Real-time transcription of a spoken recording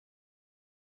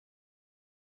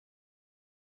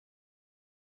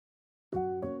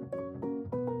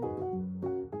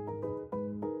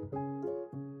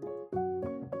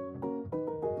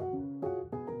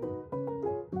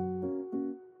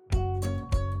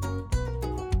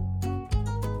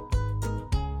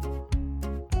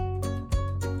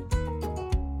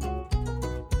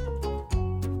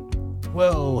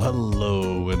Well,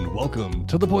 hello and welcome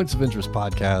to the Points of Interest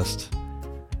podcast.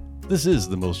 This is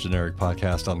the most generic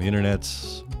podcast on the internet.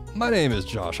 My name is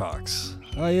Josh Hawks.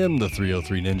 I am the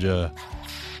 303 Ninja.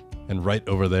 And right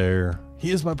over there,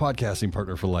 he is my podcasting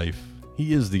partner for life.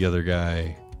 He is the other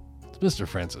guy. It's Mr.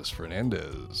 Francis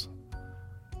Fernandez.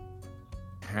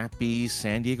 Happy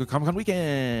San Diego Comic-Con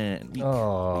weekend.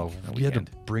 You had to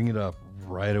bring it up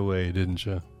right away, didn't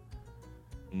you?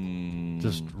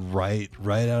 Just right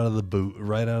out of the boot,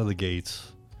 right out of the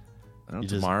gates. Well,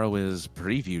 tomorrow is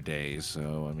preview day,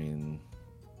 so I mean,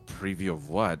 preview of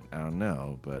what? I don't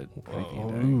know, but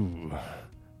preview day.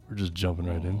 We're just jumping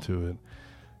right into it.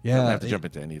 Yeah, don't have to jump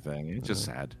into anything. It's just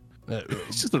sad.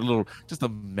 It's just a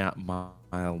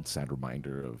mild, sad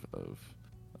reminder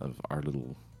of our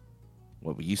little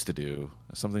what we used to do,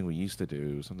 something we used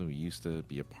to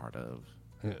be a part of.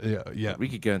 Yeah. We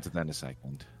could get into that in a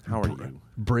second. How are you?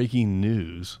 Breaking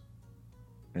news.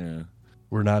 Yeah.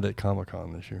 We're not at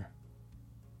Comic-Con this year.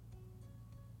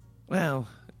 Well,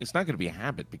 it's not going to be a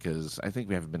habit because I think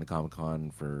we haven't been to Comic-Con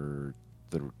for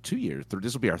 2 years.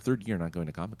 This will be our third year not going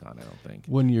to Comic-Con, I don't think.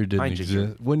 1 year didn't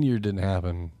exist. 1 year didn't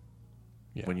happen.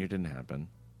 Yeah. 1 year didn't happen.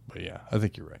 But yeah, I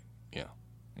think you're right. Yeah.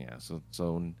 Yeah, so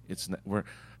it's not,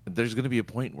 there's going to be a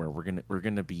point where we're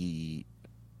going to be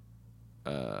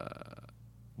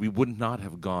we would not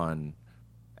have gone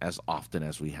as often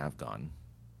as we have gone.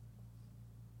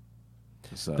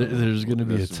 So there's going to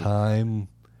be a time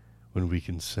when we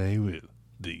can say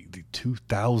the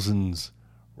 2000s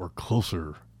were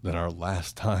closer than our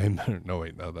last time. No,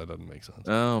 wait, no, that doesn't make sense.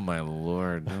 Oh, my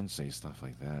Lord. Don't say stuff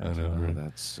like that. I know, right?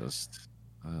 That's just...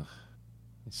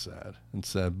 It's sad. It's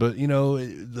sad. But, you know,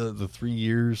 the 3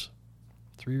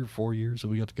 or 4 years that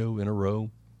we got to go in a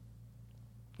row.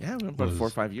 Yeah, we went about 4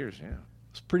 or 5 years, yeah.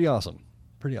 It's pretty awesome.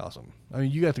 Pretty awesome. I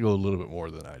mean, you got to go a little bit more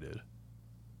than I did.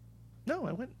 No,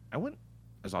 I went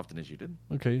as often as you did.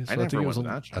 Okay, so I think it was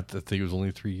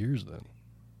only 3 years then.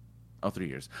 Oh, 3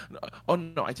 years. Oh,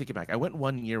 no, I take it back. I went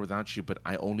 1 year without you, but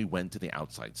I only went to the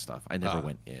outside stuff. I never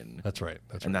went in. That's right.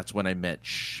 That's when I met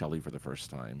Shelly for the first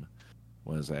time.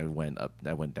 I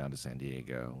went down to San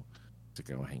Diego to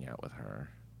go hang out with her,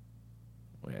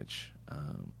 which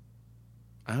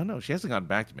I don't know. She hasn't gotten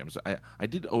back to me. I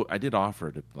did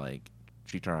offer to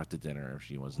treat her out to dinner if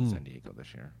she was in San Diego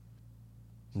this year.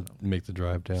 So, make the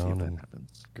drive down and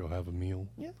happens. Go have a meal.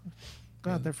 Yeah, go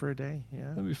out there for a day. Yeah,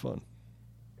 that'd be fun.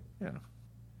 Yeah.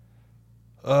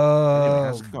 Anyway,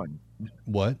 how's it going?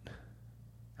 What?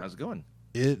 How's it going?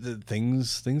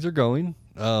 Things are going.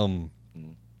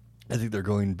 I think they're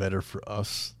going better for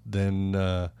us than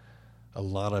a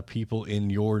lot of people in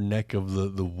your neck of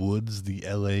the woods, the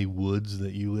LA woods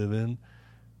that you live in.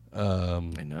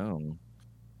 I know.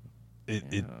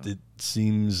 It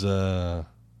seems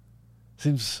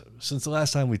since the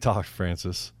last time we talked,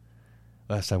 Francis.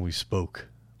 Last time we spoke.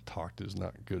 Talked is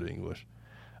not good English.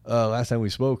 Last time we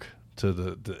spoke to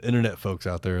the internet folks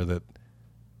out there, that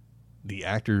the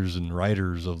actors and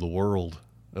writers of the world,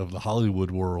 of the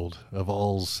Hollywood world, have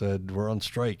all said we're on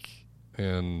strike.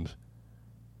 And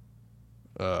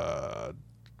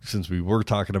since we were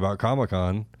talking about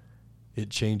Comic-Con,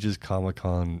 it changes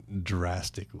Comic-Con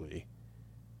drastically.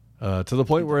 To the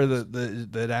point where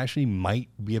that actually might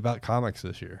be about comics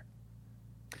this year.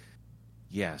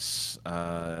 Yes.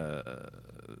 For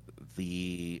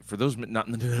those not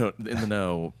in the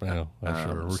know, no, I'm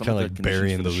sure we're kind of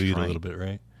burying the lead a little bit,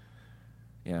 right?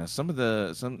 Yeah, some of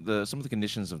the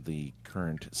conditions of the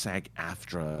current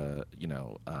SAG-AFTRA,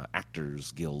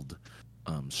 Actors Guild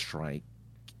strike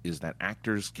is that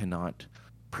actors cannot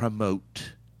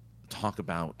talk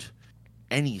about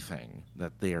anything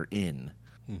that they are in,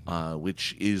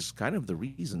 which is kind of the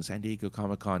reason San Diego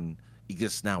Comic-Con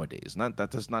exists nowadays.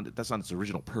 That's not its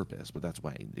original purpose, but that's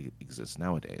why it exists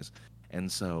nowadays.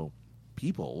 And so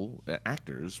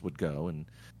actors would go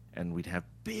and we'd have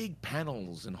big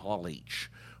panels in Hall H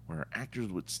where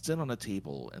actors would sit on a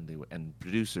table and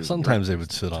producers. Sometimes they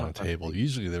would sit on a table.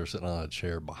 Usually they were sitting on a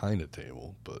chair behind a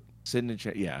table, but sitting in a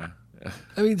chair, yeah.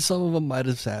 I mean, some of them might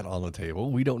have sat on the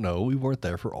table. We don't know. We weren't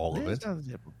there for all of it.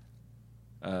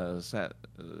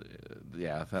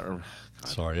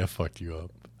 Sorry, I fucked you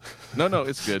up. No,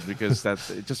 it's good because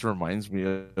it just reminds me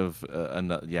of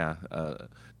a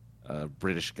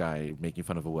British guy making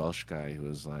fun of a Welsh guy who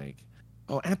was like,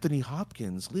 "Oh, Anthony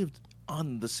Hopkins lived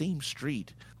on the same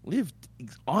street, lived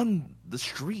on the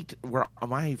street where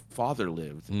my father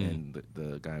lived," and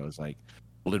the guy was like,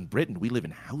 "Well, in Britain we live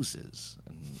in houses,"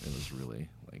 and it was really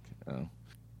like, oh,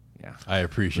 yeah. I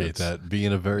appreciate that.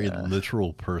 Being a very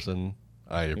literal person,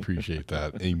 I appreciate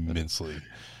that immensely.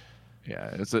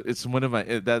 Yeah, it's one of my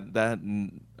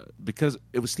because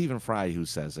it was Stephen Fry who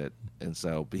says it, and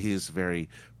so his very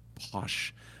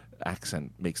posh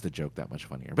accent makes the joke that much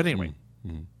funnier. But anyway,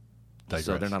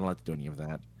 so they're not allowed to do any of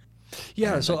that.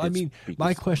 Yeah, And so I did mean, speak my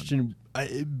with someone. question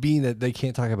being that they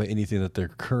can't talk about anything that they're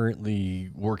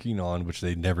currently working on, which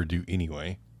they never do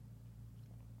anyway.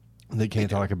 They can't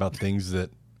talk about things that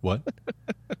what?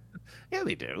 Yeah,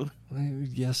 they do.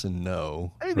 Yes and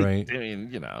no, I mean, right? I mean,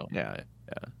 yeah.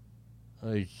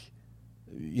 Like,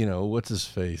 what's his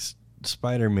face?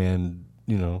 Spider-Man,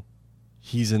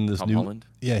 he's in this Tom new Holland?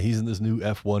 Yeah, he's in this new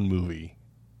F1 movie.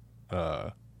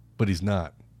 But he's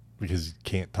not because he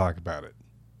can't talk about it.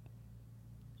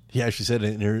 He actually said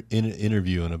in an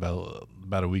interview in about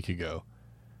a week ago,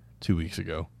 2 weeks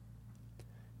ago.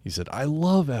 He said, "I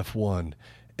love F1.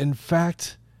 In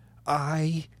fact,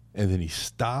 and then he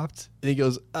stopped and he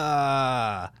goes,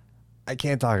 I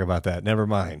can't talk about that. Never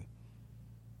mind."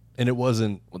 And it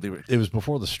wasn't, it was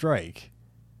before the strike,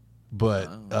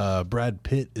 but Brad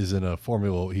Pitt is in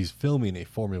he's filming a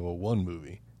Formula One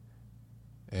movie.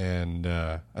 And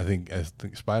I think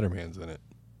Spider-Man's in it.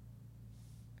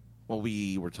 Well,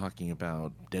 we were talking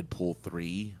about Deadpool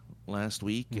 3 last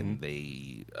week, and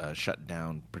they shut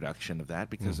down production of that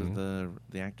because of the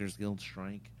Actors Guild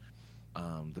strike.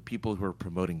 The people who are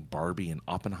promoting Barbie and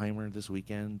Oppenheimer this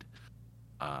weekend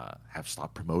have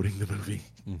stopped promoting the movie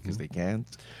because they can't.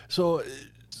 So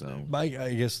I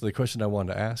guess the question I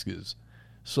wanted to ask is,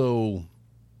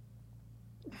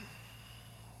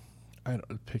 I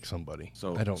don't pick somebody.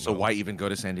 So I don't know. why even go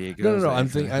to San Diego? No. I'm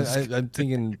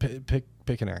thinking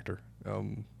pick an actor.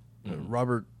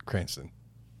 Robert Cranston.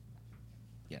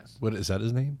 Yes. What is that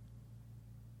his name?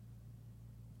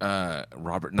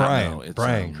 Robert. Brian. No, it's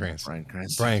Brian Cranston. Brian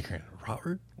Cranston. Brian Cranston.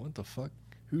 Robert? What the fuck?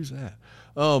 Who's that?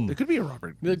 There could be a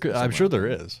Robert. I'm sure there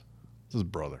is. It's his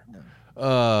brother.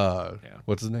 Yeah.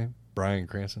 What's his name? Brian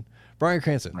Cranston. Brian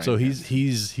Cranston. Brian So Cranston.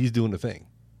 he's doing the thing.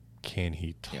 Can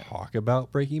he talk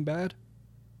about Breaking Bad?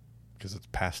 Because it's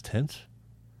past tense?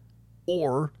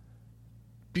 Or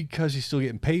because he's still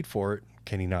getting paid for it,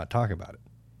 can he not talk about it?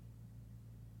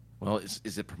 Well,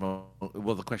 is it promote?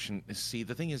 Well, the question is, the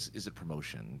thing is it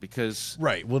promotion? Because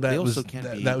Right. Well, that was the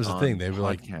thing. They were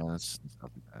like, podcasts and stuff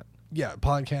like that. yeah,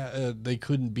 podcast. They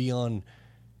couldn't be on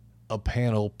a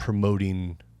panel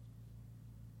promoting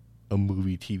a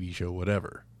movie, TV show,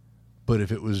 whatever. But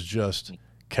if it was just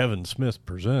Kevin Smith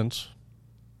presents,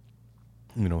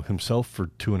 himself for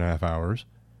 2.5 hours,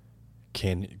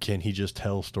 can he just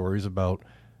tell stories about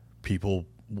people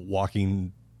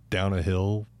walking down a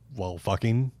hill while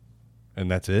fucking,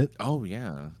 and that's it? Oh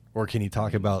yeah. Or can he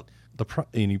talk about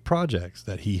any projects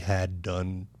that he had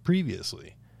done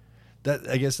previously? That,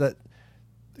 I guess, that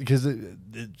because it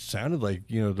sounded like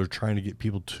they're trying to get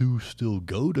people to still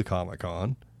go to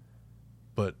Comic-Con,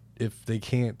 but if they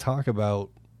can't talk about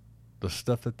the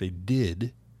stuff that they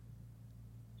did,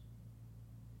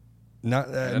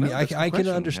 I can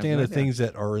understand the things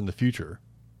that are in the future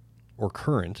or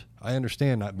current. I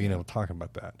understand not being able to talk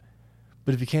about that,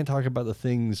 but if you can't talk about the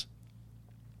things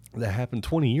that happened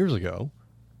 20 years ago,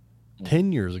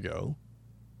 10 years ago,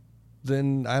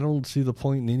 then I don't see the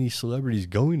point in any celebrities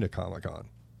going to Comic-Con.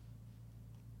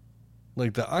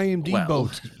 Like the IMD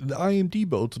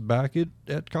boats back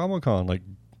at Comic-Con. Like,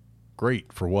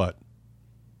 great for what?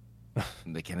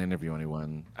 They can't interview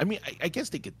anyone. I mean, I guess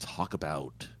they could talk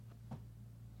about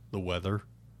The weather.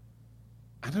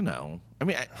 I don't know. I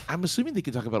mean, I'm assuming they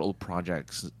could talk about old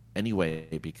projects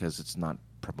anyway because it's not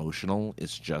promotional.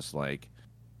 It's just like,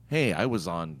 hey, I was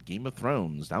on Game of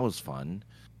Thrones. That was fun,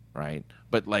 right?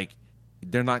 But like,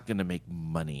 they're not going to make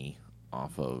money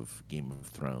off of Game of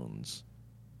Thrones,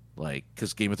 like,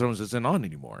 because Game of Thrones isn't on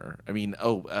anymore. I mean,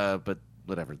 but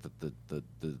whatever the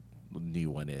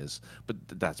new one is, but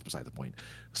that's beside the point.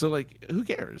 So like, who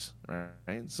cares,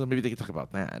 right? So maybe they could talk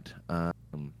about that.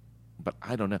 But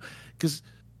I don't know, because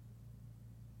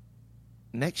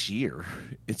next year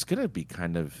it's going to be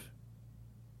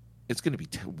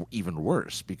even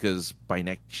worse, because by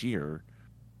next year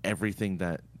everything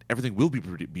will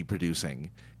be producing,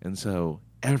 and so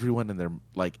everyone in their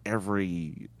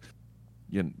every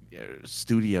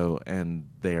studio and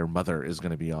their mother is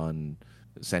going to be on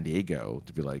San Diego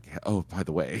to be like, oh, by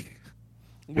the way,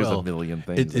 there's a million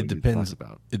things. It depends.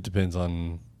 About. It depends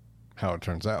on how it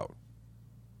turns out.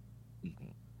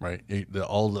 Right,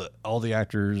 all the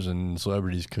actors and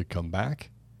celebrities could come back,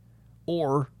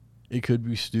 or it could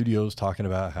be studios talking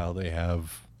about how they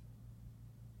have,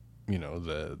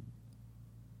 the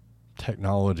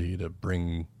technology to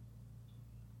bring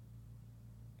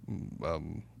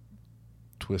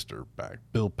Twister back,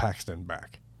 Bill Paxton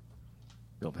back.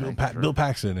 Bill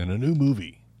Paxton in a new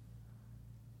movie.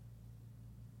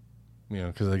 You know,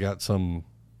 because they got some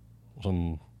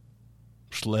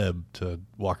schleb to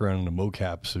walk around in a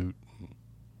mocap suit and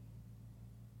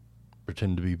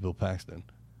pretend to be Bill Paxton.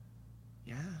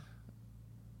 Yeah.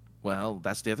 Well,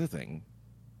 that's the other thing.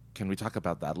 Can we talk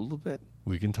about that a little bit?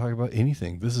 We can talk about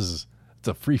anything. It's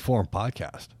a free-form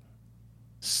podcast.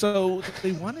 So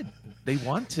they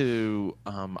want to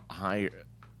hire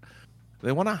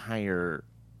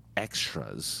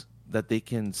extras that they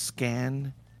can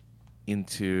scan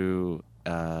into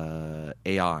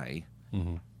AI,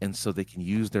 Mm-hmm. and so they can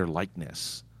use their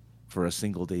likeness for a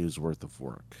single day's worth of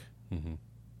work. Mm-hmm.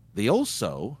 They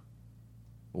also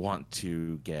want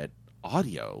to get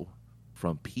audio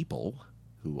from people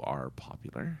who are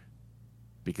popular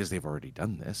because they've already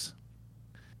done this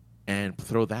and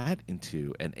throw that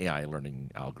into an AI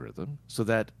learning algorithm so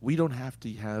that we don't have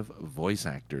to have voice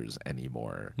actors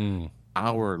anymore.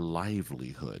 Our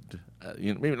livelihood,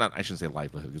 maybe not, I shouldn't say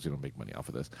livelihood because we don't make money off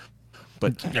of this,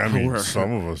 but I mean,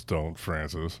 some of us don't,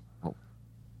 Francis.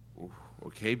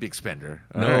 Okay, big spender.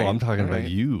 No, right. I'm talking about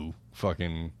you.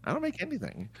 Fucking. I don't make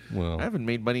anything. Well, I haven't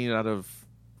made money out of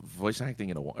voice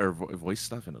acting or voice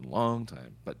stuff in a long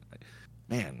time. But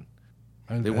man,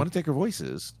 they want to take our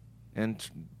voices and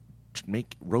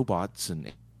make robots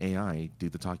and AI do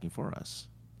the talking for us.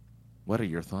 What are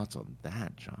your thoughts on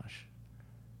that, Josh?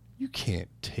 You can't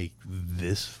take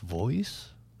this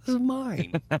voice. This is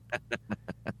mine.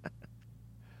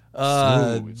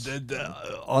 On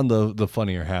the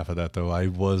funnier half of that, though, I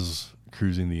was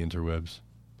cruising the interwebs,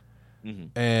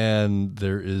 and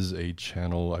there is a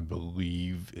channel, I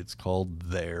believe it's called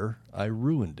There I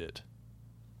Ruined It.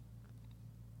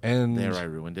 And There I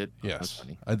Ruined It? Yes. That's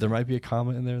funny. There might be a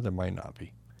comment in there. There might not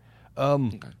be.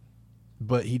 Okay.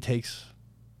 But he takes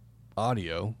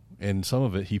audio, and some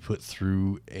of it he put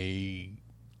through a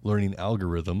learning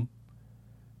algorithm.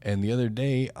 And the other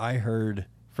day, I heard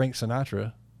Frank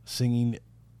Sinatra singing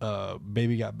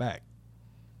Baby Got Back.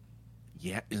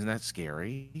 Yeah, isn't that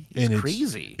scary? It's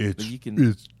crazy.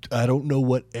 I don't know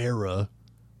what era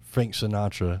Frank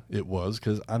Sinatra it was,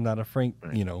 because I'm not a Frank,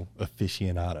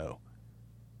 aficionado.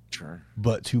 Sure.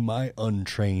 But to my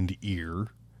untrained ear,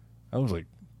 I was like,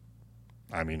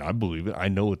 I mean, I believe it. I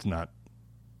know it's not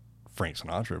Frank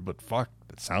Sinatra, but fuck,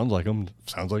 it sounds like him.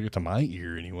 Sounds like it to my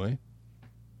ear anyway.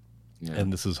 Yeah.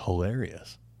 And this is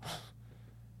hilarious.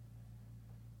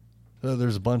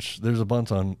 There's a bunch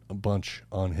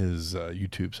on his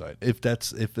YouTube site. If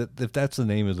that's the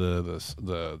name of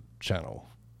the channel.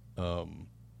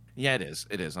 Yeah, it is.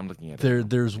 It is. I'm looking at it.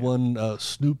 There's one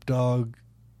Snoop Dogg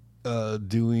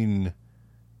doing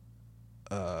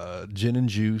Gin and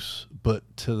Juice,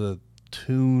 but to the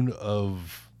tune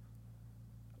of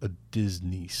a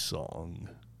Disney song,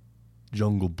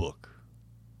 Jungle Book.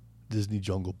 Disney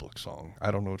Jungle Book song.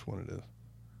 I don't know which one it is.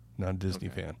 Not a Disney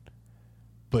fan.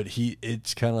 But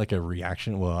it's kind of like a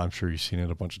reaction. Well, I'm sure you've seen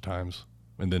it a bunch of times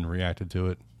and then reacted to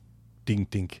it. Dink,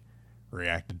 dink,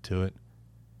 reacted to it.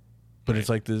 But it's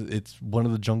like it's one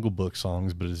of the Jungle Book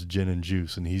songs, but it's Gin and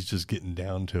Juice, and he's just getting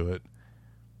down to it.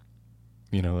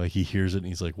 Like he hears it and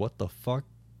he's like, "What the fuck?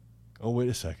 Oh, wait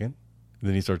a second." And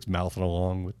then he starts mouthing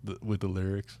along with the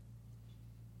lyrics.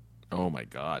 Oh my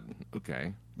God!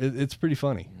 Okay, it's pretty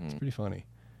funny. It's pretty funny.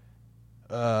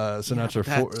 Sinatra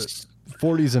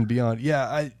 40s and beyond.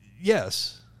 Yeah,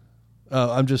 yes.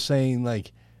 I'm just saying,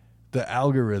 like, the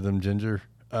algorithm, Ginger,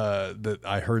 that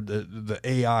I heard, the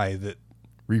AI that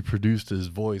reproduced his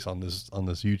voice on this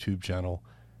YouTube channel.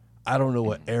 I don't know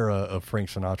what era of Frank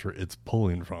Sinatra it's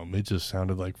pulling from. It just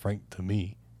sounded like Frank to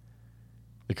me.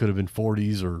 It could have been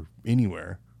 40s or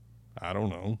anywhere. I don't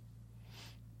know.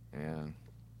 Yeah.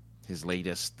 His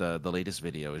latest, the latest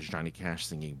video is Johnny Cash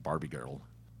singing Barbie Girl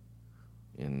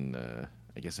in,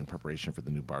 I guess, in preparation for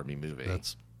the new Barbie movie.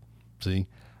 See,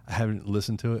 I haven't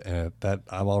listened to it, and that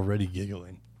I'm already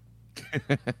giggling.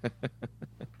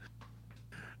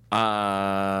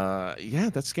 Yeah,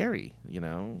 that's scary. Like,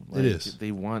 it is.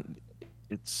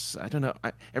 I don't know.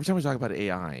 Every time we talk about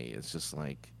AI, it's just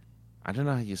like, I don't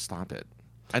know how you stop it.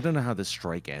 I don't know how this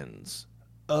strike ends.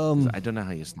 I don't know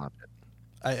how you stop it.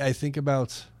 I think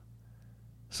about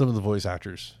some of the voice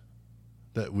actors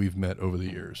that we've met over the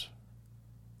years.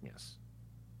 Yes.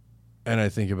 And I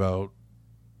think about,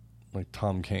 like,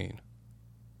 Tom Kane,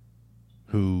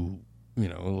 who,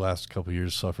 the last couple of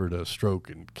years suffered a stroke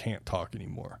and can't talk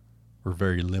anymore. Or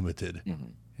very limited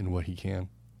in what he can.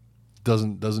 He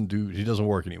doesn't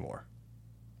work anymore.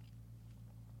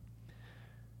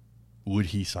 Would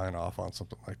he sign off on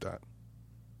something like that?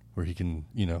 Where he can,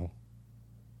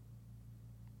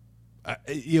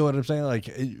 You know what I'm saying? Like,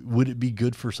 would it be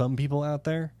good for some people out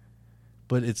there?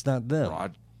 But it's not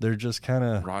them. They're just kind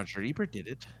of... Roger Ebert did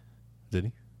it. Did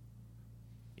he?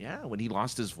 Yeah, when he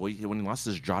lost his voice, when he lost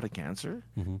his jaw to cancer,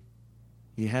 Mm-hmm.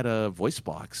 he had a voice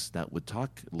box that would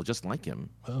talk just like him.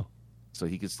 Oh. So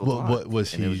he could still talk. What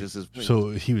was he? It was just his voice.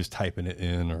 So he was typing it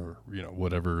in, or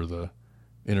whatever the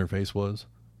interface was.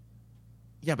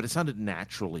 Yeah, but it sounded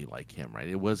naturally like him, right?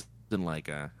 It wasn't like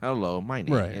hello, my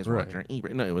name is Roger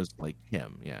Ebert. No, it was like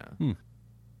him. Yeah.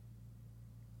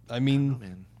 I mean,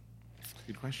 man,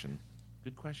 good question.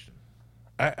 Good question.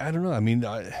 I don't know. I mean,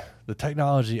 the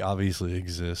technology obviously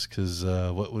exists because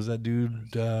what was that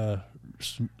dude?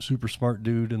 Super smart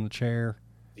dude in the chair.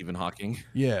 Stephen Hawking.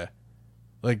 Yeah,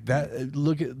 like that.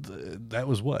 Look at that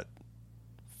was what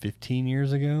 15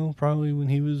 years ago, probably when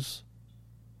he was.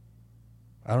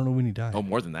 I don't know when he died. Oh,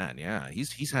 more than that. Yeah,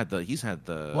 he's had the.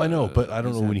 Well, I know, but I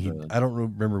don't know when he. I don't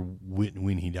remember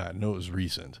when he died. I know it was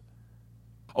recent.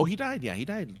 Oh, he died. Yeah, he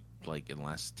died like in the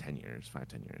last 10 years,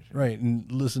 5-10 years. Yeah. Right,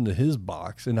 and listen to his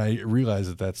box, and I realize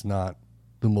that that's not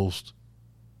the most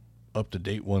up to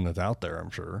date one that's out there. I'm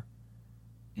sure,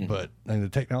 but the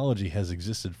technology has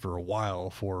existed for a while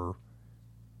for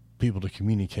people to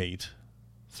communicate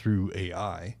through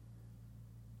AI.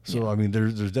 So I mean,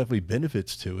 there's definitely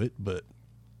benefits to it, but.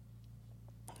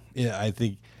 Yeah, I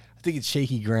think it's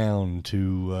shaky ground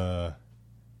to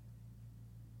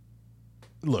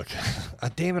look.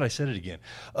 Damn it, I said it again.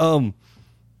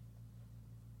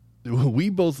 We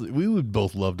would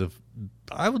both love to.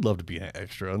 I would love to be an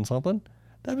extra on something.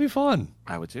 That'd be fun.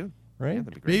 I would too. Right? Yeah,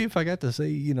 that'd be great. Maybe if I got to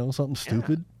say something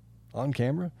stupid on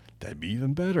camera, that'd be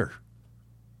even better.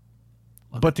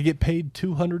 But to get paid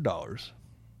 $200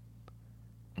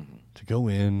 to go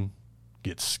in,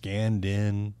 get scanned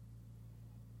in.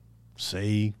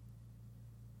 Say,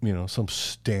 some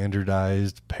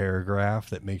standardized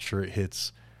paragraph that makes sure it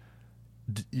hits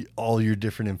all your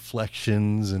different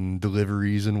inflections and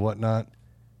deliveries and whatnot,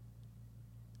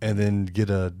 and then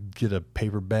get a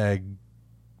paper bag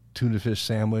tuna fish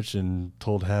sandwich and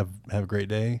told have a great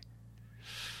day.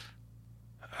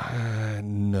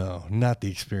 No, not the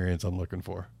experience I'm looking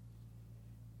for.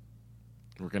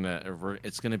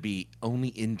 It's gonna be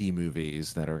only indie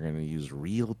movies that are gonna use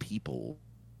real people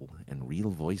and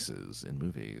real voices in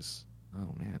movies.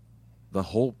 Oh man, the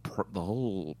whole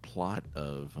plot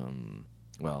of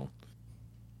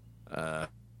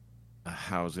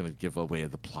I was going to give away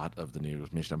the plot of the new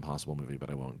Mission Impossible movie,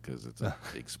 but I won't because it's a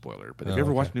big spoiler. But if you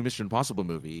ever watch the new Mission Impossible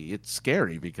movie, it's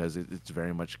scary because it's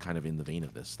very much kind of in the vein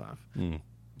of this stuff.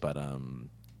 But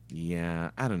yeah,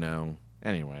 I don't know.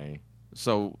 Anyway,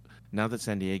 so now that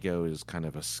San Diego is kind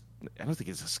of I don't think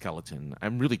it's a skeleton.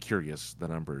 I'm really curious the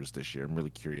numbers this year. I'm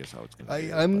really curious how it's going to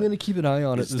be. I'm going to keep an eye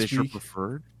on it this week. Is this your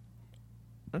preferred?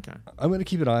 Okay. I'm going to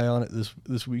keep an eye on it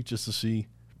this week just to see.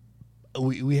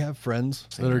 We have friends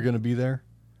that are going to be there.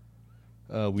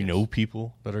 We know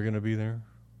people that are going to be there,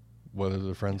 whether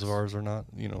they're friends of ours or not.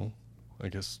 I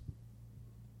guess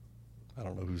I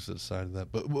don't know who's decided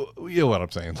that, but you know what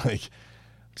I'm saying. Like,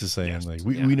 just saying,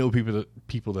 we know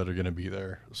people that are going to be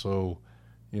there. So,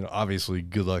 obviously,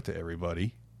 good luck to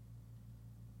everybody.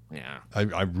 Yeah,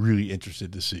 I'm really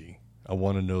interested to see. I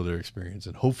want to know their experience,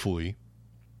 and hopefully,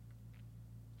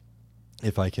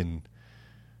 if I can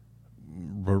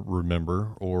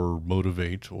remember or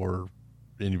motivate, or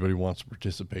anybody wants to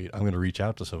participate, I'm going to reach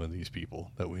out to some of these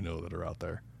people that we know that are out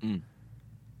there and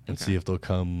see if they'll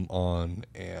come on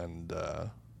and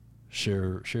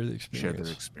share the experience. Share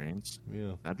their experience.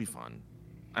 Yeah, that'd be fun.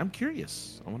 I'm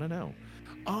curious. I want to know.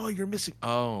 Oh, you're missing.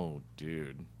 Oh,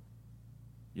 dude,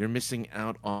 you're missing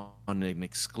out on an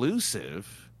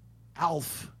exclusive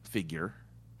Alf figure.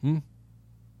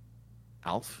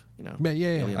 Alf,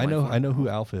 Yeah. I know who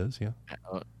Alf is. Yeah.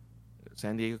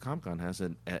 San Diego Comic-Con has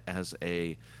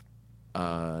a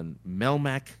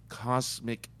Melmac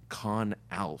Cosmic Con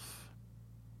Alf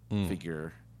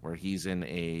figure where he's in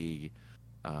a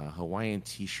Hawaiian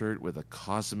T-shirt with a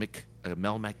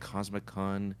Melmac Cosmic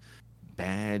Con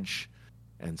badge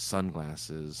and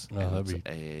sunglasses.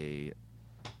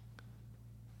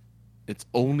 It's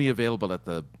only available at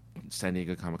the San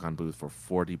Diego Comic-Con booth for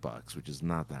 $40, which is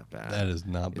not that bad. That is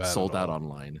not bad. It's sold out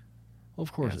online. Well,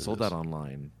 of course, it's sold out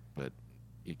online, but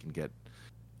you can get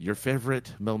your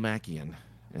favorite Melmacian.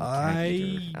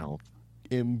 I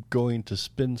am going to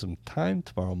spend some time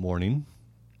tomorrow morning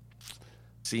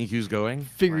seeing who's going,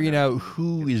 figuring out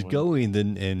who is going,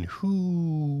 and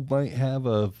who might have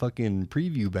a fucking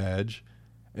preview badge,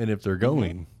 and if they're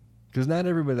going, because not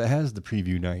everybody that has the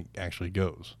preview night actually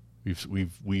goes.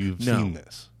 We've seen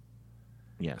this.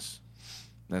 Yes,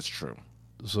 that's true.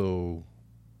 So,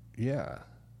 yeah,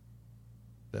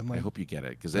 That might. I hope you get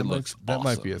it because that it looks that awesome.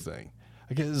 might be a thing.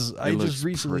 Because I looks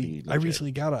recently pretty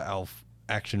legit. got an Alf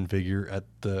action figure at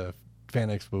the Fan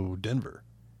Expo Denver.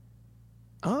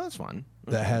 Oh, that's fun.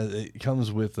 That it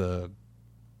comes with a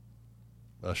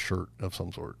shirt of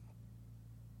some sort,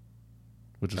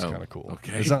 which is kind of cool.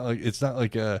 Okay. It's not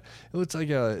like a. It looks like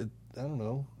a. I don't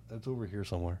know. It's over here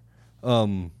somewhere.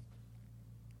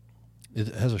 It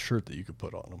has a shirt that you could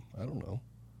put on them. I don't know.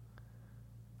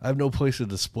 I have no place to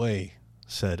display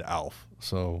said Alf,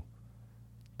 so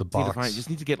the box. You just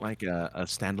need to get like a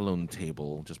standalone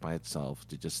table just by itself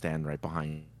to just stand right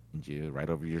behind you, right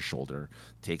over your shoulder,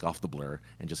 take off the blur,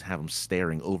 and just have them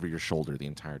staring over your shoulder the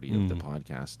entirety of the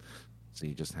podcast. So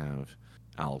you just have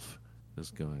Alf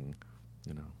just going,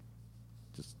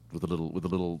 just with a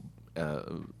little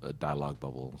dialogue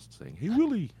bubble saying, "Hey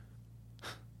Willie."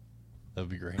 That'd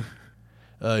be great.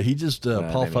 He just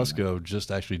Paul Fusco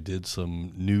just actually did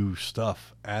some new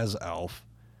stuff as Alf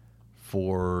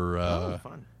for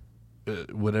fun.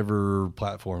 Whatever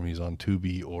platform he's on,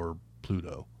 Tubi or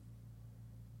Pluto.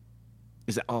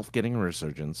 Is Alf getting a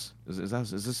resurgence? Is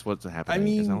this what's happening? I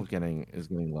mean, is Alf getting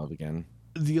love again?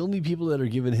 The only people that are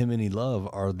giving him any love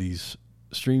are these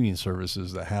streaming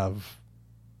services that have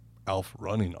Alf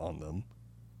running on them.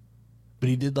 But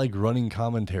he did like running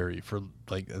commentary for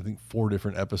like I think 4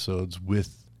 different episodes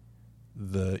with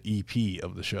the EP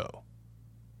of the show.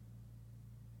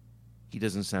 He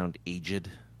doesn't sound aged.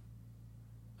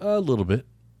 A little bit.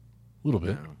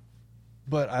 No.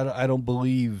 But I don't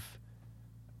believe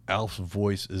Alf's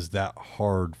voice is that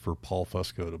hard for Paul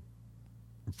Fusco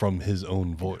from his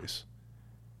own voice.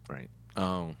 Right.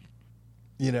 Oh.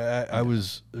 I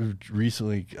was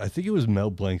recently, I think it was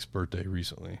Mel Blanc's birthday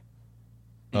recently.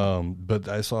 But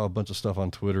I saw a bunch of stuff on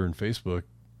Twitter and Facebook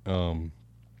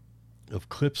of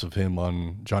clips of him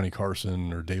on Johnny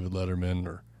Carson or David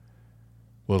Letterman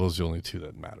those are the only 2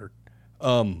 that mattered.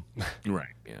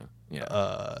 Right.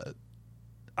 Yeah.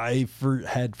 I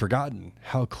had forgotten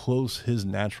how close his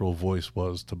natural voice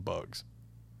was to Bugs.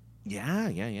 Yeah.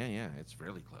 It's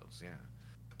really close. Yeah.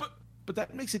 But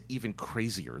that makes it even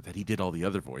crazier that he did all the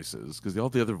other voices, because all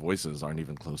the other voices aren't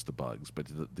even close to Bugs, but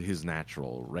his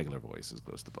natural, regular voice is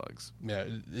close to Bugs. Yeah,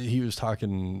 he was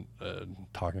talking.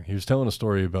 He was telling a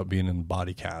story about being in the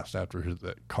body cast after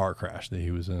that car crash that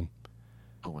he was in.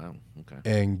 Oh, wow. Okay.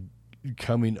 And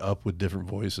coming up with different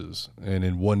voices. And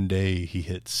in one day, he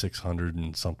hit 600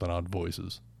 and something odd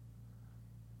voices.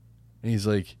 And he's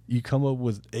like, you come up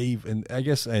with and I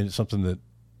guess and something that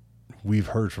we've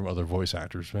heard from other voice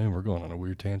actors. Man, we're going on a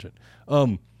weird tangent.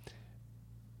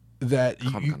 That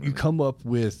you come up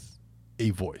with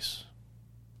a voice,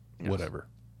 yes. Whatever.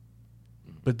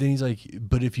 But then he's like,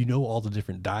 but if you know all the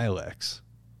different dialects,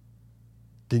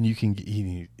 then you can.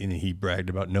 He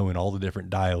bragged about knowing all the different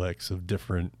dialects of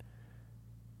different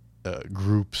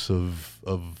groups of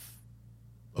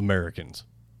Americans.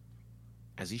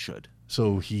 As he should.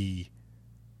 So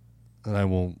and I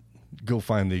won't. Go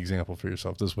find the example for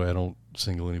yourself. This way I don't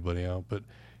single anybody out. But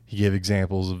he gave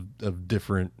examples of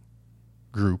different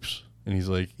groups. And he's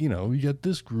like, you got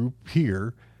this group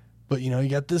here, but, you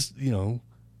got this,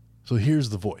 So here's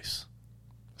the voice.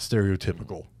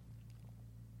 Stereotypical.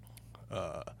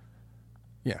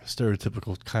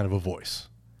 Stereotypical kind of a voice.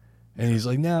 And he's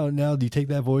like, now do you take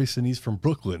that voice? And he's from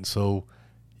Brooklyn. So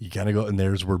you kind of go, and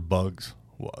there's where Bugs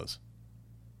was.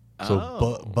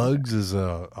 So Bugs is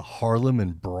a Harlem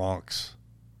and Bronx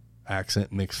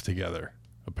accent mixed together,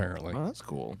 apparently. Oh, that's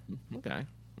cool. Okay.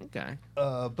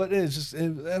 But it's just, I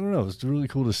don't know. It's really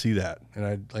cool to see that.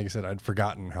 And like I said, I'd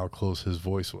forgotten how close his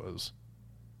voice was.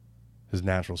 His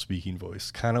natural speaking voice.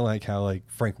 Kind of like how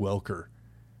Frank Welker,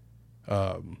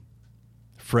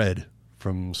 Fred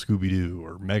from Scooby-Doo,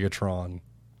 or Megatron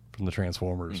from the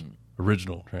Transformers,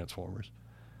 original Transformers.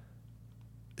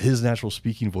 His natural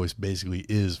speaking voice basically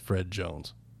is Fred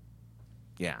Jones.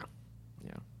 Yeah.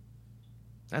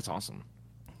 That's awesome.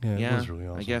 Yeah, it was really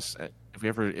awesome. I guess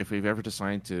if we've ever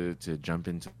decided to jump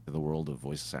into the world of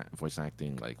voice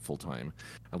acting full time,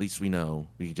 at least we know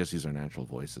we can just use our natural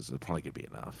voices. It probably could be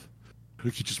enough. We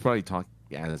could just probably talk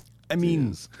as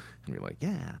is, and we're like,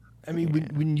 yeah. I mean,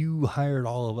 when you hired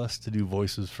all of us to do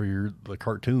voices for the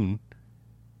cartoon,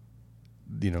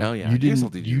 oh yeah, you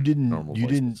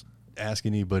didn't ask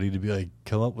anybody to be like,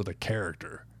 come up with a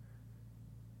character.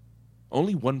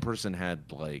 Only one person had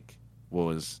what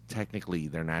was technically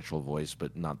their natural voice,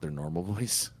 but not their normal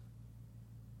voice.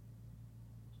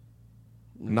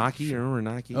 Naki, remember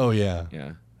Naki? Oh yeah,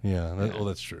 yeah. Well,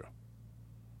 that's true.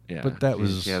 Yeah, but that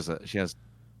she has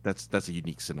that's a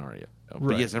unique scenario. But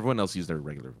right. Yes, everyone else used their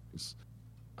regular voice.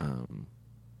 And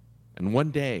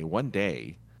one day,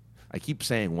 I keep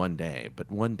saying one day, but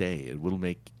one day it will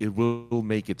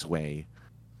make its way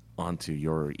onto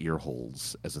your ear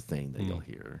holes as a thing that you'll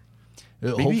hear.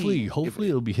 Hopefully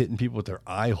it'll be hitting people with their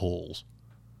eye holes.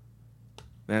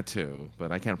 That too,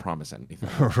 but I can't promise anything.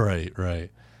 Right.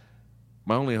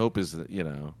 My only hope is that,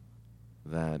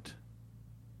 that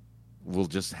we'll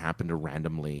just happen to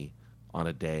randomly on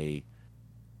a day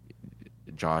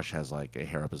Josh has like a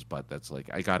hair up his butt that's like,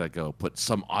 I gotta go put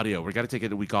some audio. We gotta take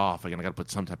a week off. I gotta put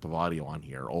some type of audio on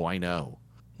here. Oh, I know.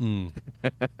 And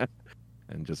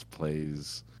just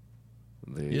plays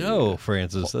the.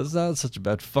 Francis, that's not such a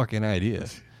bad fucking idea.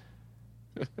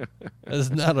 That's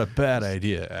not a bad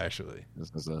idea, actually.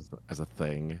 This is as a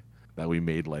thing that we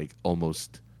made like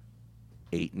almost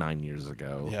 8-9 years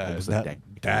ago. Yeah,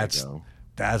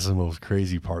 that's the most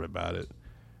crazy part about it.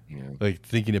 Yeah. Like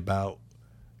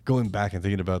going back and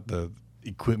thinking about the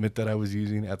equipment that I was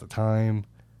using at the time.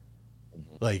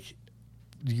 Like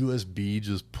USB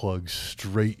just plugs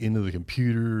straight into the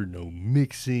computer, no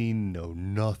mixing, no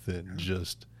nothing,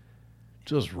 just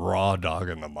raw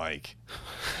dogging the mic.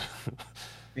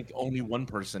 I think only one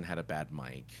person had a bad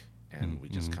mic, and we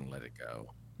just kind of let it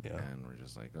go. Yeah, and we're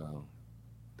just like, oh,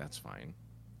 that's fine.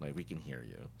 Like, we can hear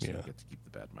you, so you get to keep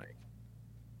the bad mic.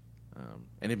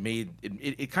 And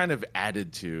it kind of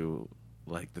added to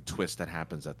like the twist that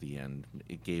happens at the end.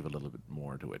 It gave a little bit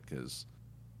more to it because,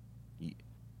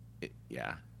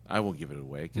 I won't give it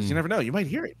away because you never know. You might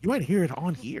hear it. You might hear it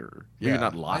on here. Maybe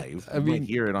not live. I mean, might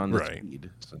hear it on the feed.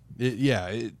 So.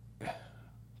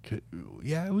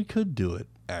 We could do it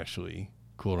actually,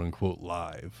 quote unquote,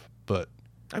 live. But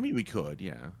I mean, we could,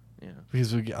 yeah.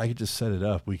 Because I could just set it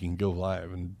up. We can go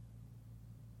live and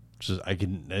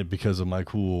because of my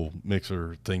cool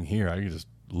mixer thing here, I can just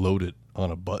load it on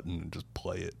a button and just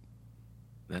play it.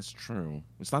 That's true.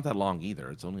 It's not that long either.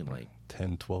 It's only like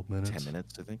 10, 12 minutes. 10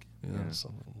 minutes, I think. Yeah,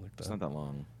 something like that. It's not that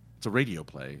long. It's a radio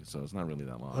play, so it's not really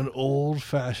that long. An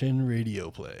old-fashioned radio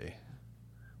play.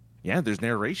 Yeah, there's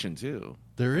narration, too.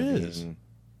 There is.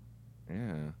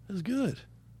 Yeah. It's good.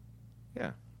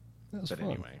 Yeah. That was fun.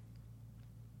 Anyway.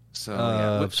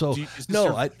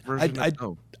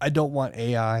 I don't want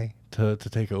AI to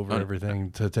take over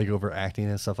everything, to take over acting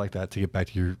and stuff like that. To get back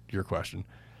to your question,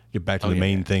 get back to the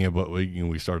main thing of what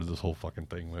we started this whole fucking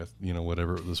thing with.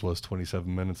 Whatever this was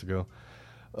 27 minutes ago.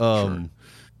 Sure.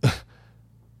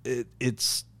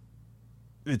 It's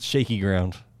shaky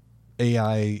ground.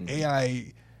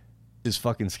 AI is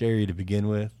fucking scary to begin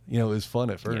with. It was fun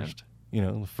at first.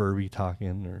 The Furby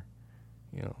talking or.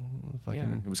 It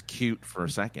was cute for a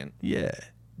second. Yeah.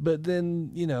 But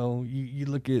then, you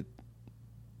look at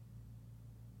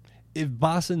if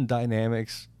Boston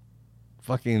Dynamics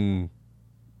fucking,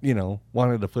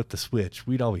 wanted to flip the switch,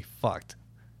 we'd all be fucked.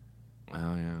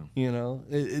 Oh, yeah.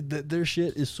 Their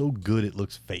shit is so good it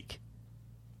looks fake.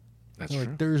 That's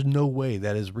true. There's no way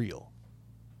that is real.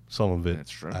 Some of it,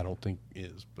 that's true. I don't think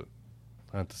is, but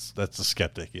that's a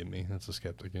skeptic in me.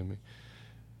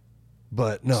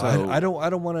 But no, I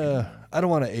don't want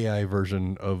an AI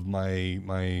version of my.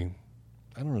 I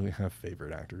don't really have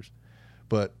favorite actors,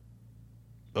 but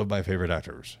of my favorite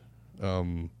actors,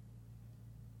 I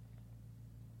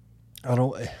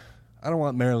don't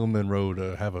want Marilyn Monroe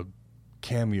to have a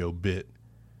cameo bit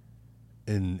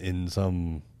in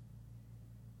some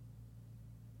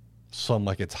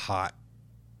like It's Hot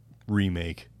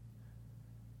remake.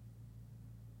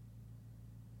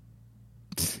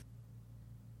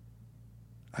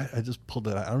 I just pulled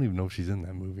that out. I don't even know if she's in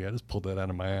that movie. I just pulled that out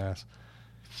of my ass.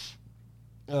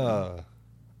 I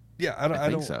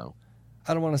don't so.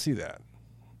 I don't want to see that.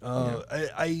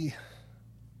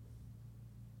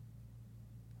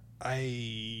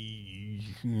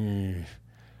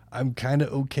 I'm kind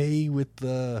of okay with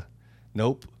the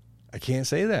nope. I can't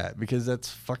say that because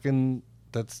that's.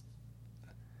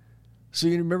 So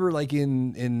you remember like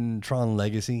in Tron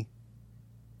Legacy?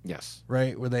 Yes.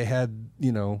 Right, where they had,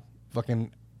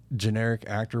 fucking generic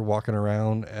actor walking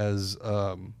around as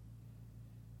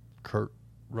Kurt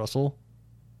Russell.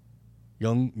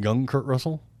 Young Kurt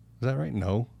Russell? Is that right?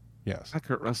 No. Yes. Not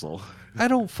Kurt Russell. I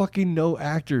don't fucking know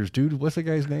actors, dude. What's the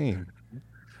guy's name?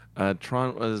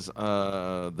 Tron was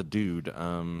the dude.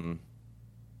 I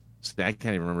can't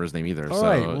even remember his name either. All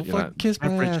right, well, kiss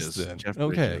my ass then. Jeff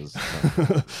okay. Bridges,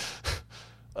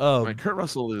 Kurt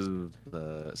Russell is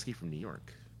Escape from New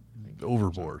York.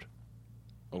 Overboard.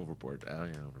 Overboard. Oh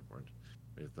yeah, Overboard.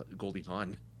 With Goldie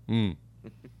Hawn. So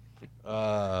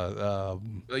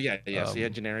you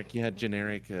had generic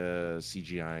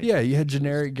CGI. Yeah, you had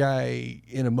generic guy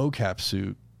in a mocap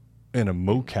suit and a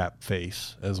mocap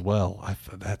face as well.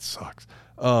 That sucks.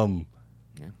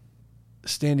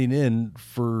 Standing in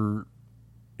for,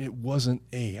 it wasn't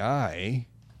AI,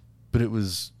 but it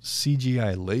was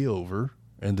CGI layover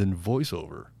and then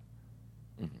voiceover.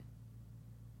 Mm-hmm.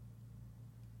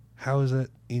 How is that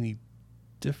any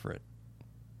different?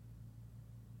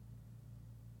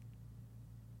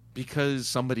 Because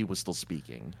somebody was still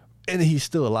speaking. And he's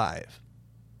still alive.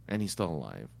 And he's still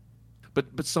alive.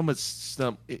 But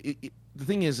the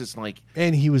thing is, it's like...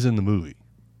 And he was in the movie.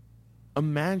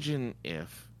 Imagine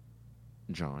if,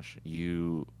 Josh,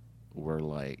 you were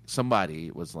like...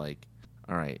 Somebody was like,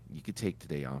 all right, you could take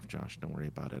today off, Josh. Don't worry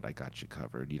about it. I got you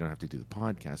covered. You don't have to do the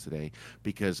podcast today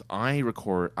because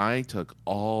I took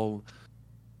all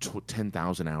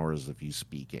 10,000 hours of you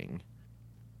speaking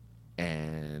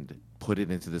and put it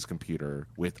into this computer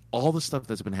with all the stuff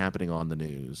that's been happening on the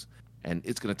news, and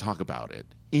it's going to talk about it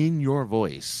in your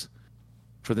voice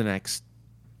for the next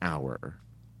hour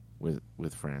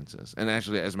with Francis. And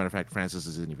actually, as a matter of fact, Francis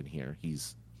isn't even here.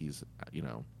 He's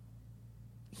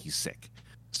sick.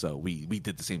 So we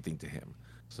did the same thing to him.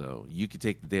 So you could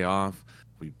take the day off.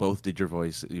 We both did your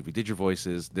voice. If we did your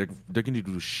voices, they're going to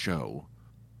do a show,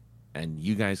 and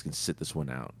you guys can sit this one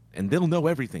out. And they'll know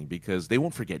everything because they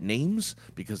won't forget names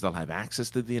because they'll have access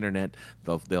to the internet.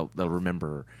 They'll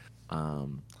remember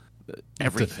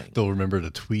everything. They'll remember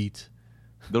to tweet.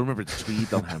 They'll remember to tweet.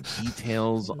 They'll have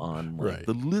details on right.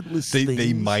 the littlest things.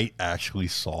 They might actually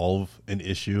solve an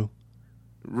issue.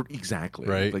 Exactly.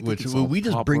 Right. Like Which we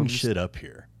just bring shit up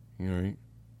here. You know, right?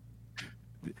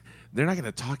 They're not going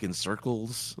to talk in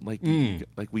circles like we do.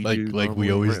 Like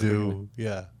we always do.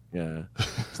 Yeah. Yeah.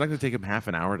 It's not going to take them half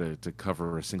an hour to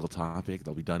cover a single topic.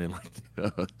 They'll be done in like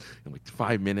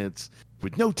 5 minutes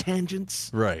with no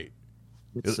tangents. Right.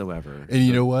 Whatsoever. And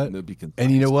you know what?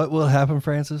 And you know what will happen,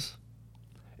 Francis?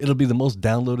 It'll be the most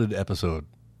downloaded episode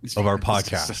of our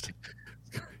podcast.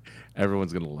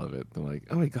 Everyone's gonna love it. They're like,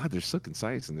 "Oh my god, they're so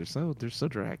concise and they're so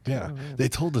direct." Yeah, oh, they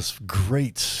told this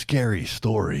great, scary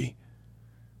story.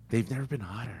 They've never been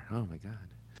hotter. Oh my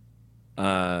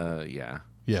god. Yeah.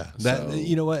 Yeah. That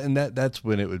you know what? And that's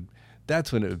when it would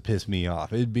piss me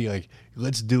off. It'd be like,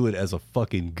 let's do it as a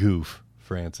fucking goof,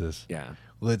 Francis. Yeah.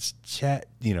 Let's chat.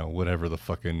 Whatever the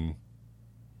fucking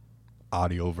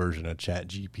audio version of Chat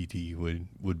GPT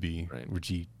would be. Right. Or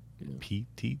TP.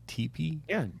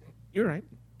 Yeah, you're right.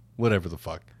 Whatever the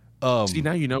fuck. See,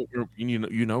 now you know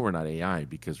we're not AI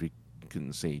because we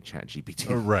couldn't say Chat GPT.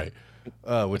 Right.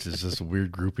 Which is just a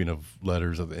weird grouping of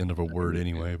letters at the end of a word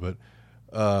anyway. But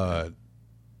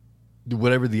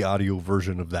whatever the audio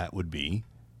version of that would be.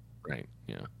 Right.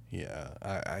 Yeah. Yeah.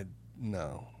 I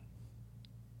no.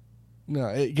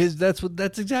 No, because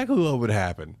that's exactly what would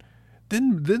happen.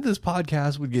 Then this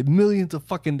podcast would get millions of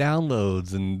fucking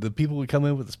downloads, and the people would come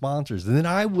in with the sponsors, and then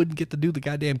I wouldn't get to do the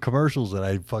goddamn commercials that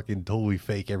I fucking totally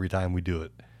fake every time we do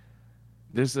it.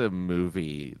 There's a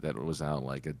movie that was out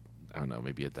I don't know,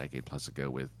 maybe a decade plus ago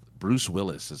with Bruce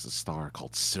Willis as a star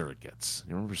called Surrogates.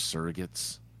 You remember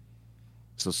Surrogates?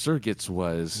 So Surrogates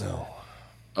was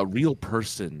a real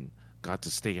person got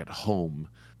to stay at home,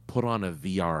 put on a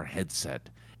VR headset,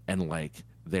 and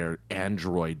their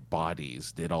android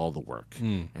bodies did all the work,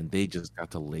 and they just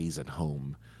got to laze at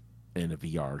home in a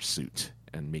VR suit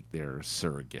and make their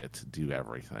surrogate do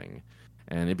everything.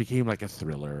 And it became like a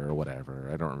thriller or whatever.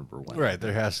 I don't remember what. Right,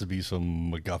 there has to be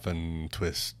some MacGuffin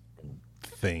twist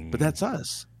thing. But that's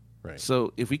us. Right.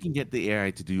 So if we can get the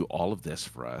AI to do all of this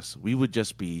for us, we would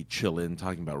just be chilling,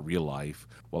 talking about real life,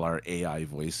 while our AI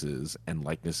voices and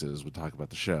likenesses would talk about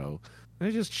the show. And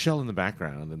they just chill in the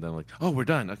background, and then oh, we're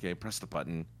done. Okay, press the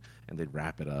button, and they'd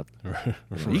wrap it up. Right.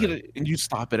 And you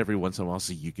stop it every once in a while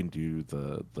so you can do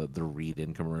the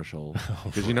read-in commercial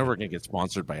because we're going to get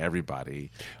sponsored by everybody.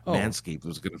 Manscaped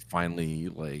was going to finally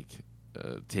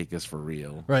take us for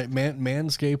real. Right,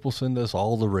 Manscaped will send us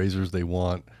all the razors they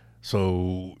want.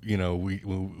 So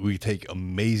we take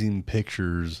amazing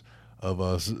pictures of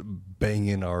us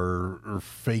banging our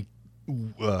fake.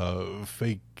 What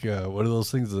are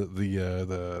those things?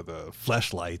 The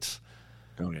fleshlights.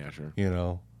 Oh yeah, sure.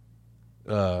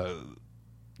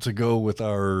 To go with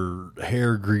our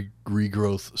hair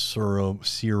regrowth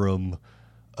serum,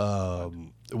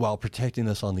 while protecting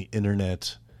us on the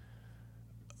internet.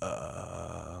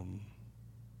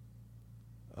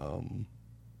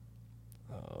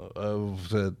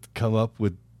 To come up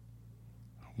with,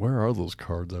 where are those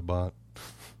cards I bought?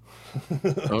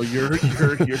 Oh, your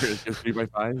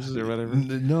 3x5s or whatever?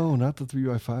 No, not the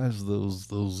 3x5s. Those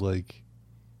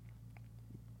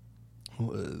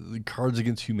the Cards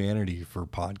Against Humanity for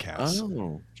podcasts.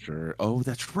 Oh, sure. Oh,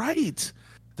 that's right.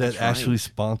 That actually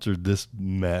sponsored this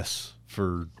mess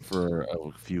for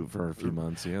a few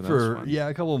months. Yeah, that was fun.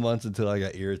 A couple of months until I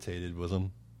got irritated with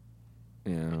them.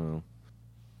 Yeah.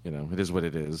 it is what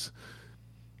it is.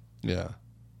 Yeah.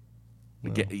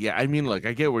 Yeah, I mean, look,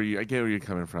 I get where you're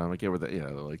coming from. I get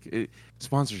where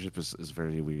sponsorship is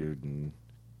very weird, and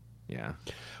yeah.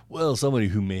 Well, somebody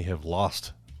who may have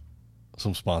lost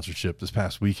some sponsorship this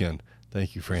past weekend.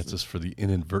 Thank you, Francis, for the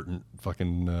inadvertent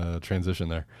fucking transition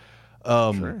there.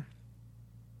 Sure.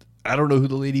 I don't know who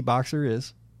the lady boxer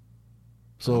is.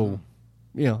 So,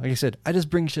 like I said, I just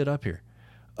bring shit up here.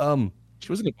 She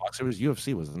wasn't a boxer. It was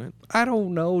UFC, wasn't it? I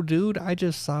don't know, dude. I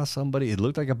just saw somebody. It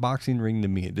looked like a boxing ring to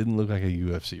me. It didn't look like a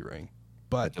UFC ring.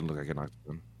 But It didn't look like an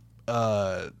octagon.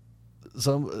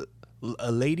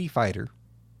 A lady fighter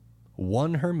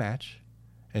won her match,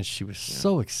 and she was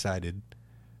so excited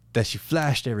that she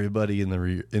flashed everybody in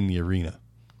the arena,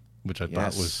 which I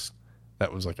thought was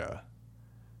like a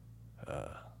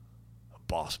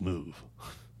boss move.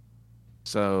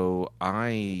 So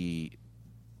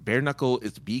bare knuckle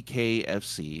is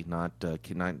BKFC, not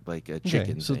like a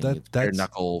chicken. So thing. that's bare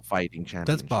knuckle fighting championship.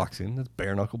 That's boxing. That's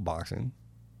bare knuckle boxing.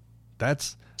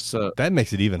 That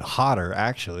makes it even hotter,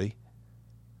 actually.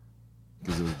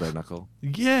 Because it was bare knuckle.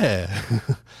 Yeah.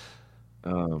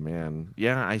 Oh man,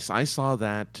 yeah. I saw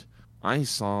that. I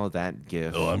saw that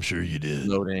GIF. Oh, I'm sure you did.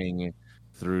 Loading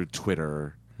through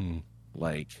Twitter,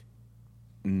 like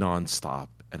nonstop,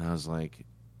 and I was like,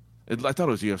 I thought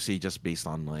it was UFC just based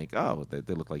on like, oh,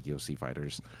 they look like UFC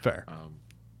fighters. Fair.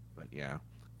 But yeah,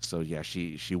 so yeah,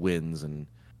 she wins, and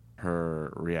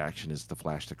her reaction is to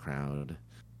flash the crowd.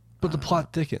 But the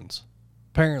plot thickens.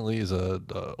 Apparently, is a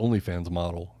OnlyFans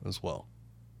model as well.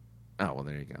 Oh well,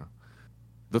 there you go.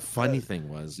 The funny thing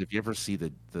was, if you ever see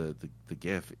the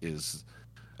GIF, is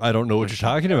I don't know what you're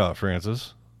talking about,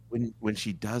 Francis. When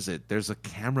she does it, there's a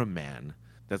cameraman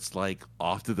that's like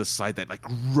off to the side that like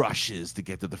rushes to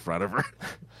get to the front of her,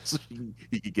 so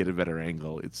he can get a better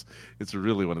angle. It's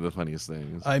really one of the funniest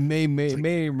things. I may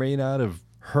or may not have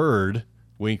heard.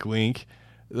 Wink, wink.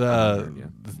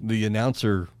 The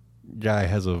announcer guy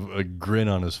has a grin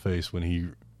on his face when he,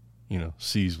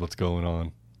 sees what's going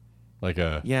on. Like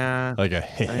a yeah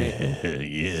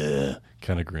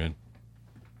kind of grin.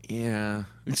 Yeah.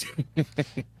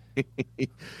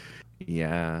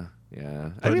 yeah.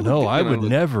 But I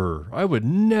would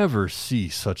never see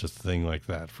such a thing like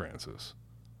that, Francis.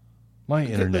 My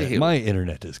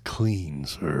internet is clean,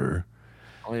 sir.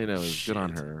 All you know is good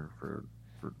on her for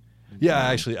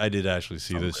yeah, I did actually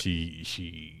see that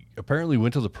she apparently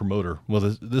went to the promoter.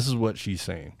 Well, this is what she's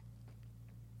saying.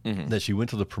 Mm-hmm. That she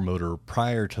went to the promoter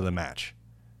prior to the match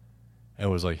and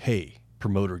was like, "Hey,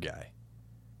 promoter guy,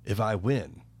 if I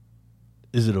win,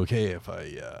 is it okay if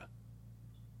I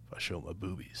show my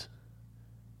boobies?"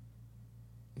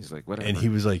 He's like, "Whatever." And he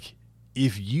was like,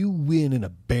 "If you win in a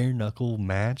bare knuckle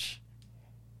match,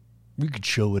 you could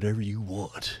show whatever you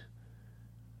want."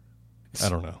 I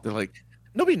don't know. They're like,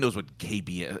 nobody knows what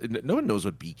no one knows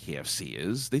what BKFC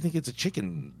is. They think it's a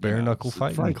chicken bare knuckle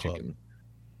fighting club. Chicken.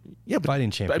 Yeah, but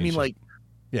fighting championship. I mean, like,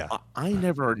 yeah, I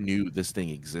never knew this thing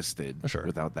existed sure.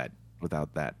 without that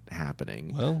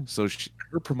happening. Well, so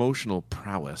her promotional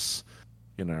prowess,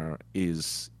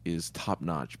 is top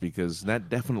notch, because that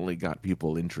definitely got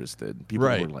people interested. People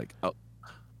were like, oh,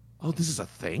 this is a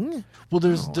thing. Well,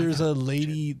 there's another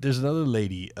lady.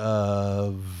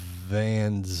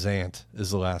 Van Zant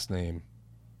is the last name.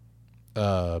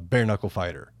 Bare knuckle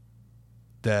fighter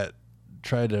that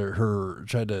tried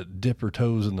to dip her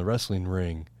toes in the wrestling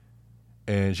ring,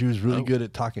 and she was really good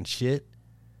at talking shit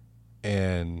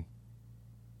and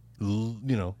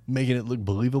making it look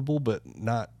believable, but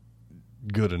not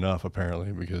good enough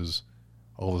apparently, because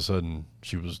all of a sudden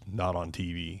she was not on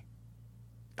TV.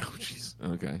 Oh jeez.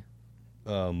 Okay.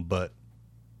 But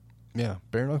yeah,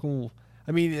 bare knuckle.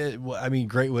 I mean,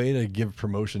 great way to give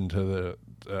promotion to the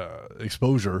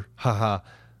exposure,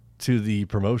 to the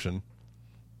promotion.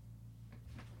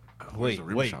 Wait.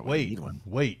 Points.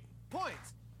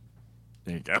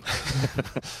 There you go.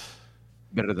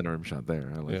 Better than a rim shot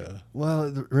there. I like it. Well,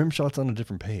 the rim shot's on a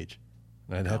different page.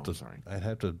 I'd have to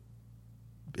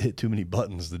hit too many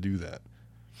buttons to do that.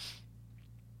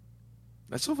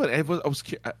 That's so funny. I was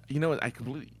I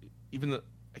completely, even though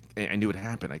I knew it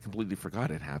happened, I completely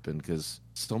forgot it happened, because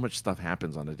so much stuff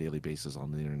happens on a daily basis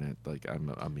on the internet. Like,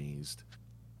 I'm amazed.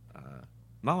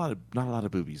 Not a lot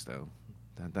of boobies though.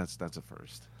 That's a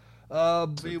first.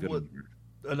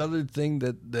 Another thing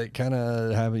that kind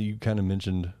of happened, you kind of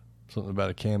mentioned something about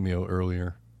a cameo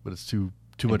earlier, but it's too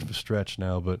much of a stretch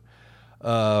now. But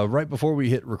right before we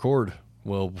hit record,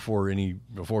 well, before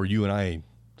you and I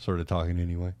started talking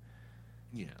anyway.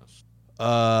 Yes.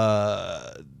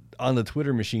 On the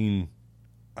Twitter machine,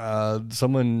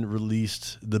 someone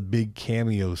released the big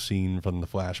cameo scene from the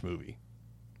Flash movie.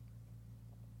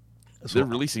 They're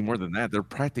releasing more than that. They're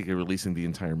practically releasing the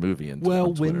entire movie. On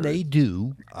when Twitter. they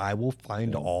do, I will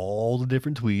find all the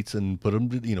different tweets and put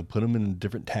them in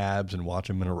different tabs and watch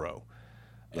them in a row.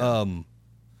 Yeah.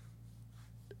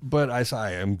 But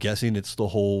I am guessing it's the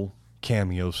whole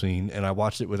cameo scene, and I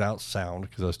watched it without sound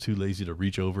because I was too lazy to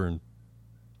reach over and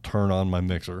turn on my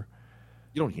mixer.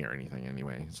 You don't hear anything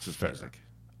anyway. It's just music.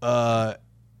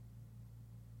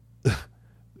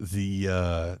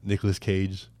 The Nicolas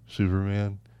Cage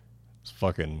Superman is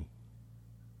fucking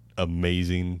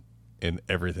amazing and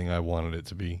everything I wanted it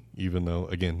to be, even though,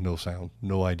 again, no sound,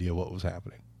 no idea what was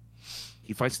happening.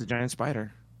 He fights the giant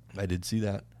spider. I did see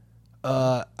that.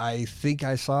 I think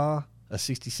I saw a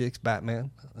 66 Batman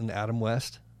and Adam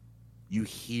West. You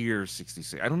hear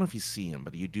 66. I don't know if you see him,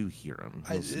 but you do hear him.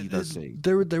 He does say.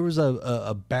 There was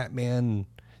a Batman,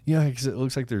 because it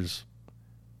looks like there's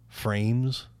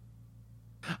frames.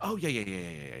 Oh, yeah.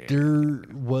 There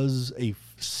was a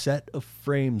set of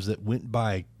frames that went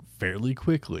by fairly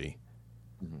quickly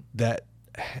that,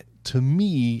 to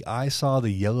me, I saw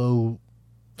the yellow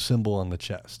symbol on the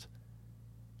chest.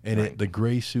 And the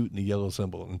gray suit and the yellow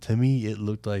symbol. And to me, it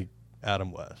looked like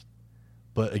Adam West.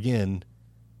 But again,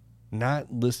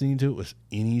 not listening to it with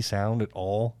any sound at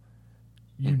all,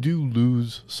 you do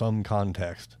lose some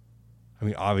context. I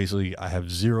mean, obviously, I have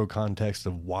zero context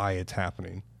of why it's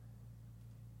happening.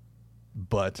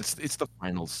 But it's the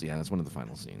final scene. Yeah, it's one of the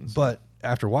final scenes. But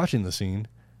after watching the scene,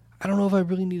 I don't know if I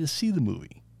really need to see the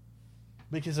movie.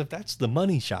 Because if that's the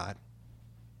money shot,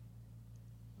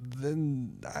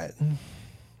 then I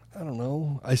don't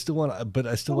know. I still want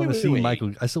to see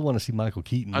Michael. I still want to see Michael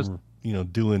Keaton,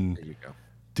 doing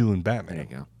Batman. There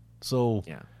you go. So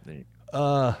yeah, there you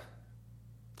go.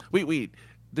 Wait.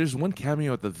 There's one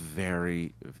cameo at the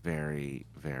very, very,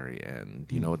 very end.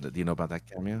 Do you know about that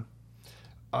cameo?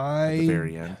 At the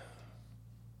very end.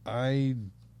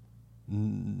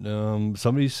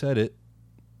 Somebody said it,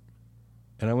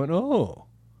 and I went, oh,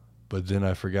 but then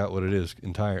I forgot what it is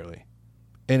entirely,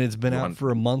 and it's been out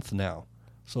for a month now.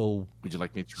 So would you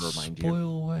like me to remind you?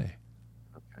 Spoil away.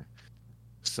 Okay.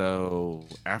 So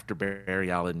after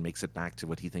Barry Allen makes it back to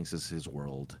what he thinks is his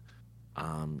world,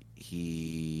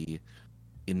 he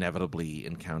inevitably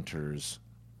encounters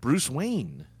Bruce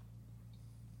Wayne.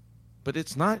 But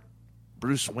it's not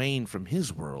Bruce Wayne from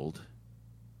his world.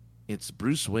 It's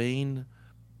Bruce Wayne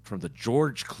from the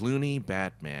George Clooney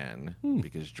Batman,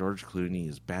 because George Clooney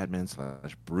is Batman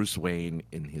 / Bruce Wayne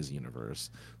in his universe.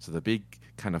 So the big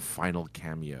kind of final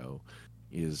cameo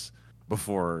is,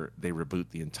 before they reboot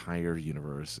the entire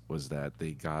universe, was that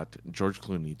they got George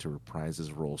Clooney to reprise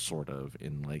his role sort of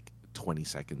in like 20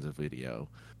 seconds of video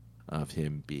of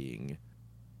him being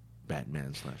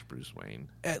Batman / Bruce Wayne.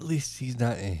 At least he's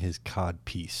not in his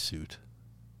codpiece suit.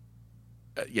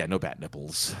 Yeah, no bat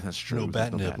nipples. That's true. No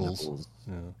bat nipples.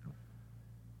 Yeah.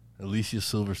 Alicia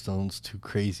Silverstone's too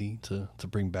crazy to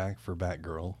bring back for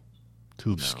Batgirl.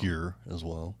 Too obscure as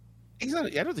well. He's not.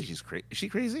 I don't think she's crazy. Is she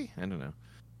crazy? I don't know.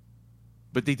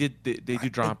 But they do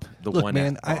drop the look, one.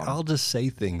 Man, I'll just say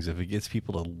things if it gets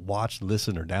people to watch,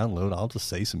 listen, or download. I'll just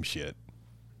say some shit.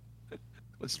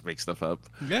 Let's make stuff up.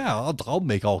 Yeah, I'll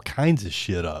make all kinds of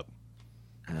shit up.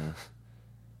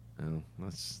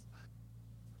 Let's.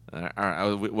 All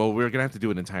right. Well, we're gonna have to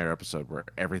do an entire episode where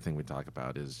everything we talk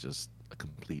about is just a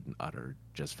complete and utter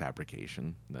just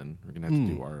fabrication. Then we're gonna have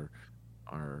to do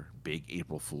our big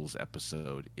April Fool's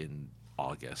episode in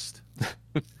August.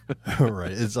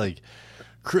 Right. It's like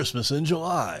Christmas in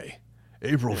July,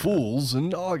 April Fool's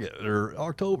in August or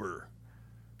October.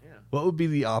 Yeah. What would be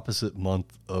the opposite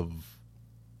month of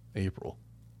April?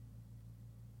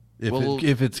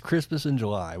 If it's Christmas in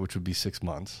July, which would be 6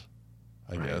 months,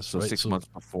 I guess. So 6 months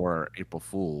before April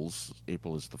Fool's.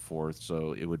 April is the 4th,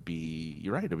 so it would be.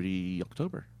 You're right. It would be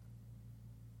October.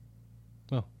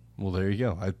 Oh, well, there you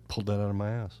go. I pulled that out of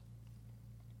my ass.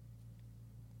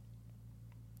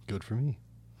 Good for me.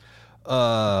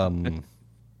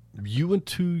 You went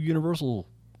to Universal,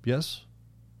 yes?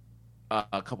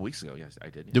 A couple weeks ago, yes, I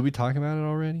did. Yeah. Did we talk about it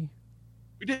already?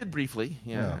 We did briefly,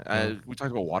 yeah. We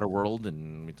talked about Waterworld,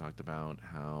 and we talked about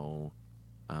how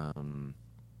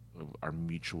our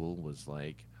mutual was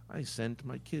like, I sent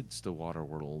my kids to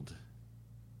Waterworld,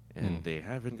 and they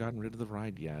haven't gotten rid of the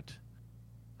ride yet.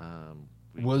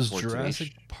 Was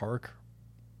Jurassic Park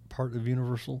part of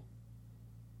Universal?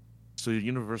 So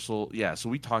Universal, yeah. So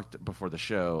we talked before the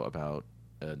show about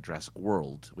Jurassic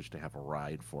World, which they have a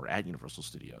ride for at Universal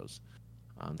Studios.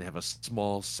 They have a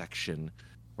small section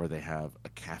where they have a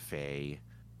cafe,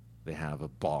 they have a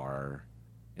bar.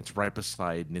 It's right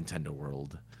beside Nintendo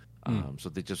World. So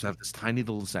they just have this tiny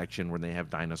little section where they have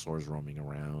dinosaurs roaming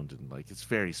around, and like it's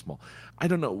very small. I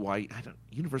don't know why.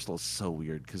 Universal is so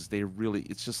weird because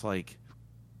it's just like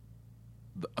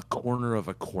a corner of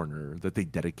a corner that they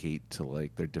dedicate to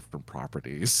like their different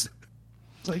properties.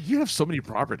 It's like you have so many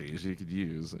properties you could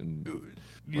use, and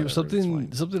you know,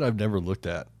 something I've never looked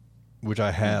at, which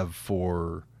I have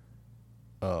for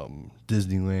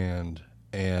Disneyland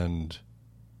and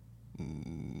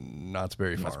Knott's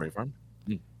Berry Farm.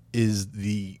 Is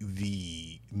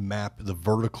the map, the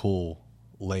vertical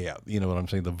layout, you know what I'm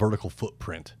saying, the vertical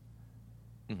footprint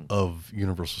of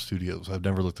Universal Studios. I've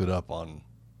never looked it up on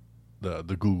the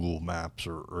Google Maps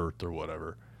or Earth or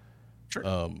whatever. Sure.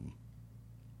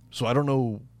 So I don't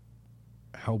know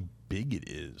how big it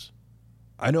is.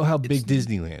 I know how big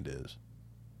Disneyland is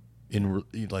in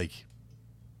like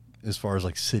as far as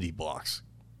like city blocks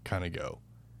kind of go.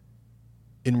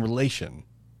 In relation,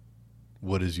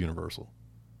 what is Universal?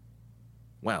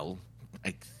 Well,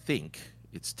 I think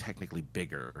it's technically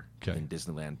bigger than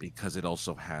Disneyland because it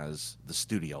also has the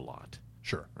studio lot.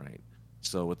 Sure. Right.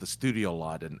 So with the studio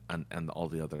lot and all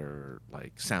the other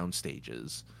like sound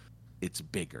stages, it's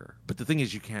bigger. But the thing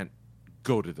is, you can't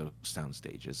go to those sound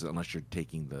stages unless you're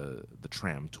taking the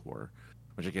tram tour,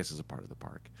 which I guess is a part of the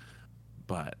park.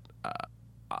 But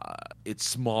it's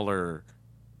smaller.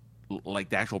 Like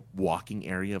the actual walking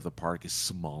area of the park is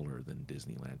smaller than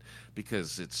Disneyland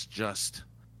because it's just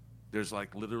there's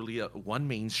like literally one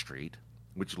main street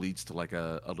which leads to like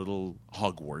a little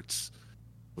Hogwarts,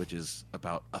 which is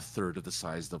about a third of the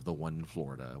size of the one in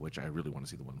Florida, which I really want to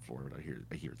see the one in Florida. I hear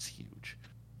it's huge.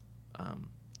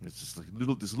 It's just like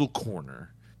this little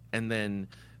corner, and then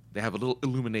they have a little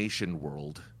Illumination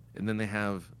world, and then they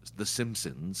have the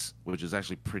Simpsons, which is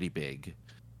actually pretty big.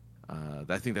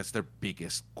 I think that's their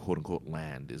biggest quote unquote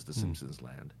land is the Simpsons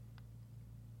land,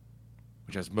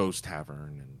 which has Moe's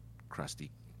Tavern and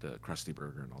the Krusty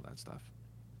Burger and all that stuff.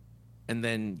 And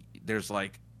then there's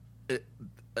like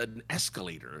an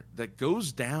escalator that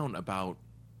goes down about,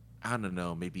 I don't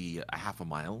know, maybe a half a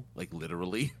mile, like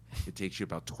literally. It takes you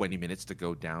about 20 minutes to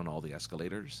go down all the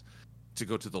escalators to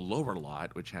go to the lower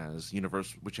lot, which has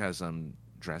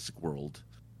Jurassic World,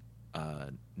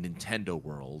 Nintendo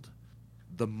World,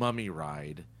 the Mummy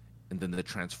ride, and then the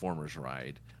Transformers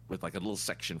ride with like a little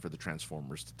section for the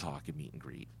Transformers to talk and meet and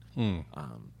greet.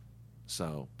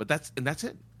 But that's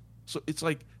it. So it's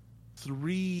like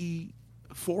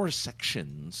 4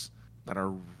 sections that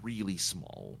are really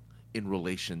small in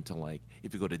relation to like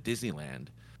if you go to Disneyland,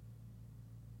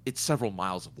 it's several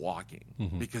miles of walking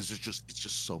because it's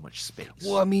just so much space.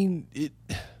 Well, I mean,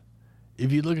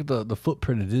 if you look at the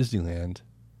footprint of Disneyland,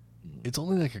 it's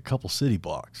only like a couple city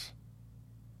blocks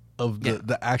of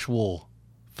the actual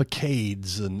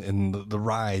facades and the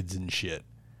rides and shit.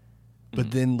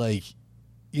 But then like,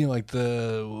 you know, like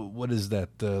what is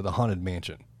that? The Haunted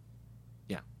Mansion.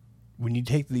 Yeah. When you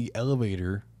take the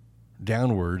elevator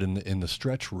downward in the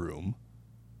stretch room,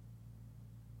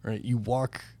 right, you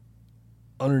walk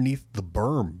underneath the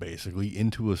berm basically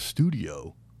into a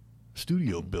studio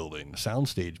building, a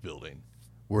soundstage building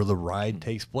where the ride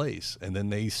takes place, and then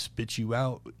they spit you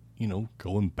out, you know,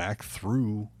 going back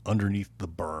through underneath the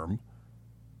berm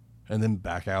and then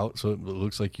back out so it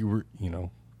looks like you were, you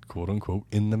know, quote unquote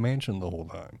in the mansion the whole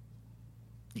time.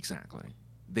 Exactly.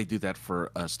 They do that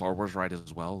for a Star Wars ride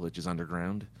as well, which is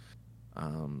underground.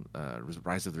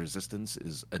 Rise of the Resistance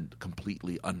is a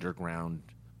completely underground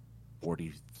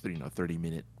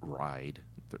 30-minute ride.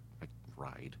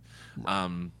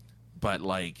 But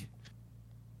like,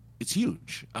 it's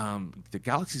huge. The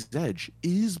Galaxy's Edge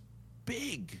is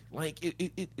big. Like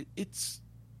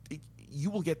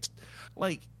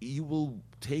you will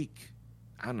take,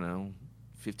 I don't know,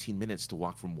 15 minutes to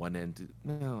walk from one end to,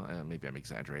 maybe I'm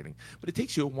exaggerating, but it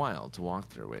takes you a while to walk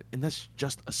through it, and that's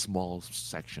just a small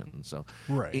section. So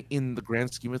right. In the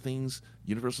grand scheme of things,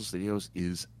 Universal Studios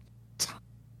is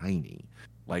tiny.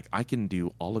 Like, I can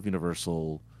do all of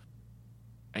Universal.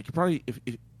 I could probably, if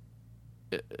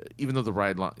even though the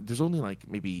ride there's only like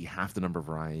maybe half the number of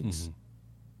rides,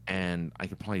 and I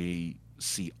could probably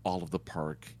see all of the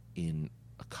park in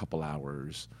a couple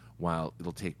hours, while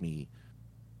it'll take me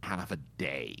half a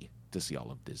day to see all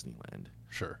of Disneyland.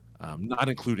 Sure. Not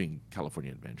including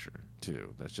California Adventure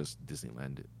too. That's just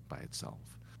Disneyland by itself.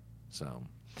 So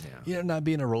yeah. You know, not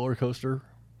being a roller coaster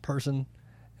person,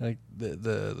 like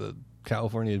the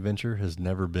California Adventure has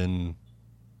never been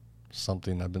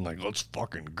something I've been like, let's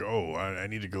fucking go. I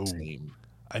need to go. Same.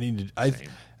 I need to.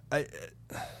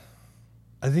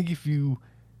 I think if you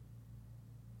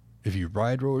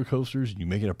ride roller coasters and you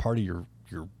make it a part of your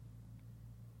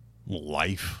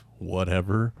life,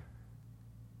 whatever,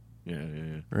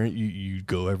 Yeah. Right? You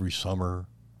go every summer.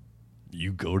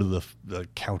 You go to the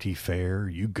county fair.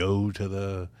 You go to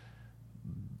the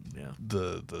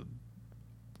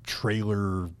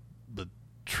trailer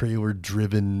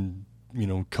driven,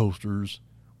 coasters.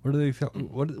 What do they?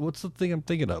 What's the thing I'm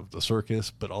thinking of? The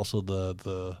circus, but also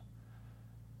the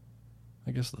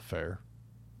I guess the fair.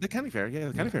 The county fair, yeah.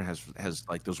 The county fair has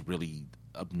like those really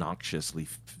obnoxiously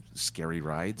scary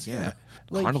rides. Yeah.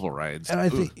 Like, carnival rides. And I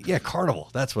think, carnival.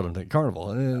 That's what I'm thinking.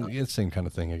 Carnival. It's the same kind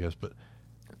of thing, I guess. But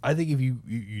I think if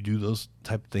you do those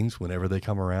type of things whenever they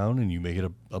come around and you make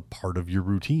it a part of your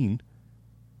routine,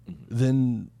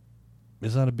 then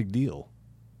it's not a big deal.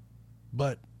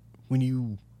 But when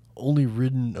you only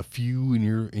ridden a few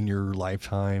in your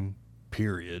lifetime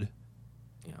period,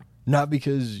 not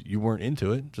because you weren't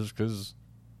into it, just because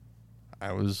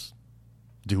I was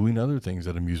doing other things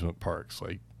at amusement parks,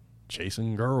 like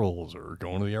chasing girls or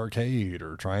going to the arcade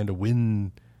or trying to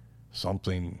win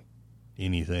something,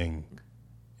 anything,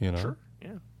 Sure.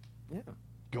 Yeah.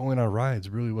 Going on rides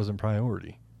really wasn't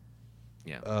priority.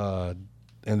 Yeah.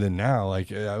 And then now,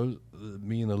 like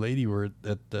me and the lady were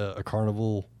at a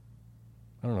carnival,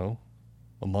 I don't know,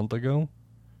 a month ago,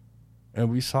 and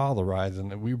we saw the rides,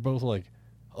 and we were both like,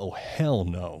 "Oh hell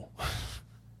no!"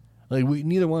 Like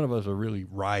neither one of us are really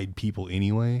ride people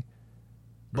anyway,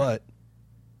 but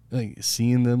like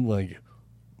seeing them like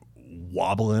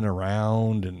wobbling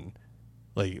around and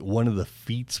like one of the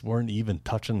feet weren't even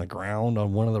touching the ground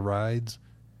on one of the rides,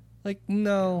 like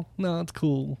no, it's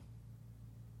cool.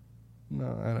 No,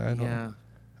 I don't. Yeah.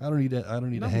 I don't need to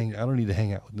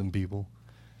hang out with them people.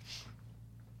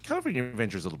 California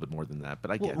Adventure is a little bit more than that,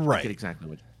 but I get exactly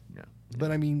what. Yeah.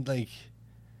 But I mean, like,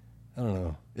 I don't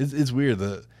know. It's weird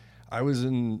that I was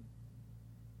in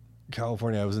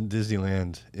California. I was in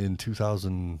Disneyland in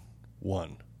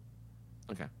 2001.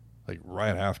 Okay. Like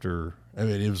right after. I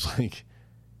mean, it was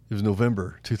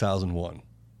November 2001.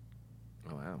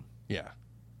 Oh wow. Yeah.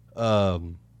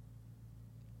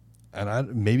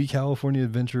 And maybe California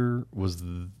Adventure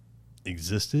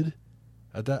existed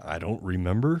at that. I don't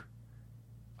remember.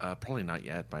 Probably not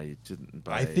yet. I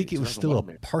think it was still a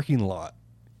parking lot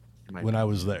when I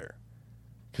was there,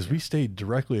 because we stayed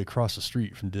directly across the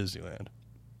street from Disneyland,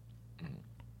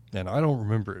 and I don't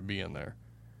remember it being there.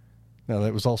 Now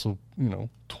that was also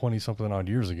 20-something odd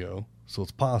years ago, so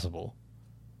it's possible.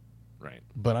 Right.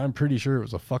 But I'm pretty sure it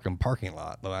was a fucking parking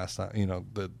lot the last time.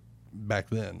 Back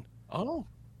then. Oh.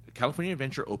 California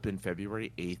Adventure opened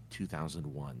February 8th,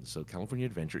 2001. So California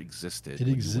Adventure existed. It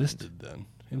existed then.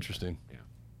 Interesting. Yeah.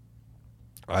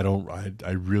 I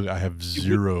have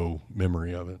zero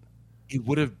memory of it. It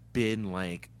would have been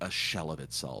like a shell of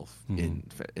itself when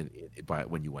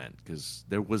you went, because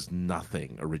there was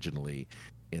nothing originally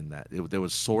in that. There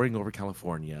was Soaring Over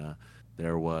California.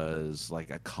 There was like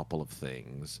a couple of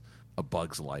things. A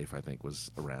Bug's Life, I think, was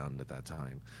around at that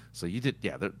time. So you did, I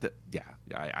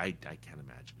can't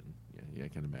imagine. Yeah, I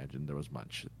can imagine there was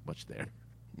much there.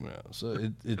 Yeah, so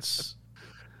it's,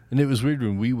 and it was weird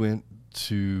when we went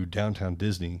to downtown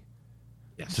Disney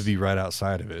to be right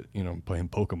outside of it, playing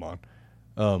Pokemon.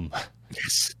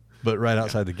 Yes. But right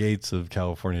outside the gates of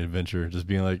California Adventure, just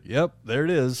being like, yep, there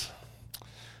it is.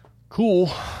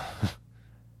 Cool.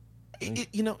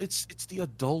 It's the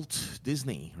adult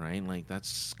Disney, right? Like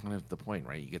that's kind of the point,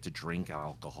 right? You get to drink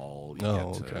alcohol.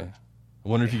 Okay. I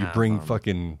wonder if you could bring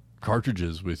fucking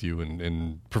cartridges with you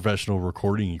and professional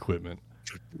recording equipment.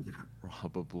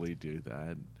 Probably do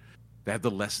that. They have the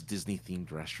less Disney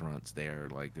themed restaurants there.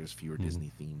 Like there's fewer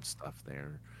Disney themed stuff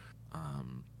there.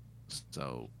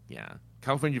 So yeah,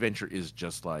 California Adventure is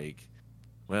just like,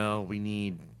 well, we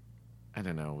need. I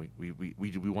don't know. We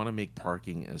want to make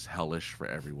parking as hellish for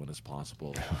everyone as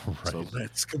possible. Right. So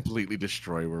let's completely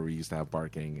destroy where we used to have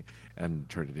parking and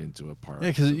turn it into a park. Yeah,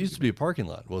 because it used to be a parking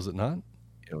lot, was it not?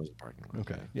 It was a parking lot.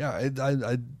 Okay. Yeah,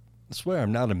 I swear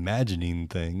I'm not imagining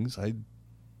things. I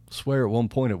swear at one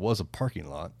point it was a parking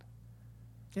lot.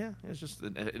 Yeah, it's just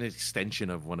an extension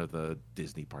of one of the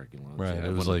Disney parking lots. Right. Yeah,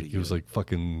 it was like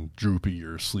fucking Droopy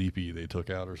or Sleepy they took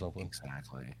out or something.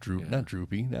 Exactly. Not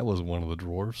Droopy. That wasn't one of the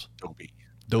dwarves.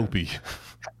 Dopey.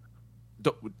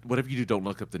 Whatever you do, don't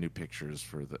look up the new pictures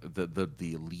for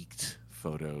the leaked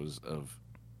photos of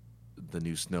the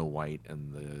new Snow White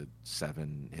and the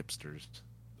 7 hipsters.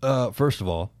 First of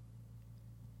all,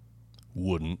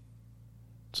 wouldn't.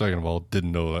 Second of all,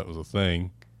 didn't know that was a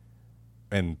thing.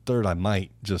 And third, I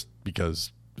might, just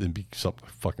because it'd be something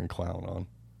to fucking clown on.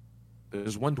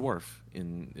 There's one dwarf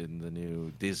in the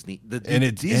new Disney. And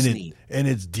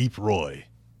it's Deep Roy.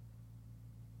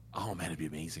 Oh man, it'd be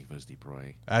amazing if it was Deep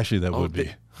Roy. Actually, that would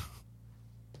be.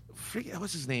 Forget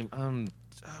what's his name.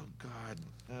 oh God,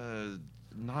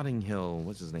 Notting Hill.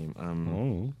 What's his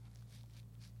name?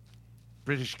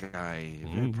 British guy.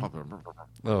 Peter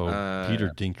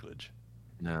Dinklage.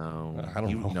 No, I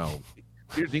don't know. No,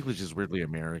 Peter Dinklage is weirdly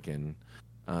American,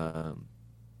 and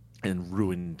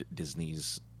ruined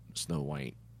Disney's Snow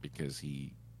White because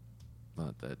he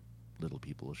thought that little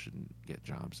people shouldn't get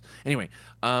jobs. Anyway,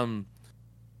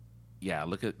 yeah,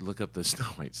 look up the Snow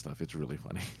White stuff. It's really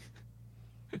funny.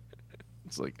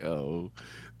 It's like, oh,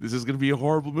 this is gonna be a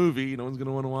horrible movie. No one's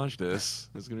gonna want to watch this.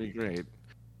 It's gonna be great.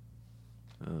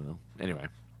 Anyway,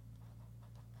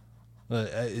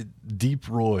 Deep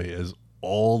Roy as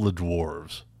all the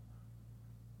dwarves,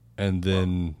 and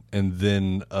then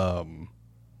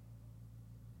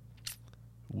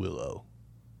Willow.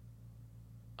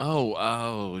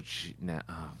 oh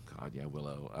God, yeah,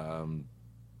 Willow.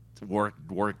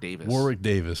 Warwick Davis. Warwick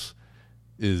Davis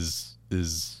is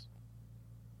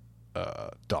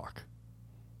Doc.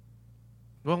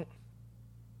 Well,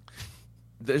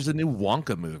 there's a new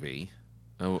Wonka movie.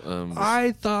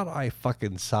 I thought I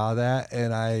fucking saw that,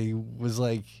 and I was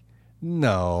like,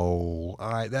 no,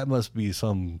 that must be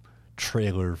some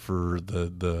trailer for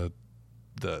the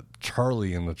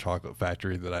Charlie and the Chocolate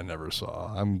Factory that I never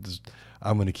saw. I'm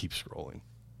gonna keep scrolling.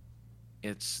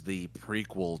 It's the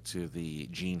prequel to the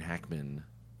Gene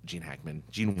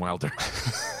Wilder.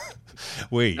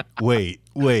 wait.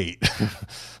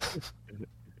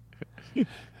 It'd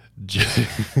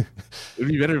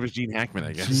be better if it was Gene Hackman,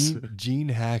 I guess. Gene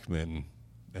Hackman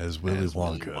as Willy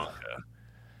Wonka.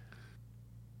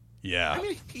 Yeah. I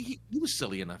mean, he was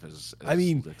silly enough as I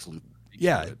mean, Lex Luthor.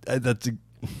 Yeah, that's a...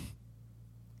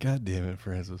 God damn it,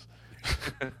 Francis.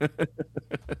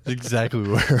 Exactly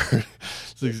where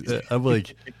I'm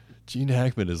like, Gene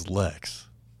Hackman is Lex.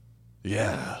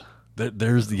 Yeah.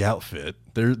 There's the outfit.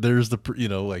 There's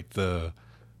the, like the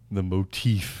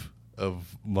motif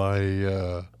of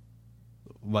my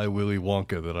my Willy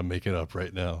Wonka that I'm making up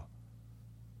right now.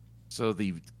 So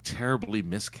the terribly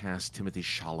miscast Timothée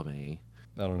Chalamet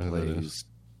I don't know who that is.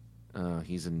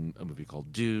 He's in a movie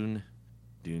called Dune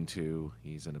 2.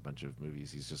 He's in a bunch of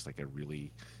movies. He's just like a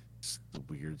really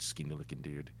weird, skinny-looking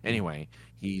dude. Anyway,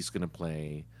 he's going to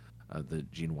play the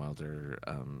Gene Wilder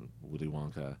Willy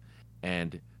Wonka.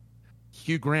 And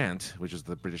Hugh Grant, which is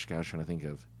the British guy I was trying to think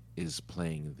of, is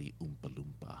playing the Oompa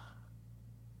Loompa.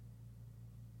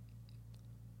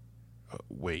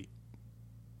 Wait.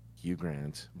 Hugh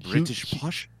Grant.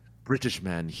 British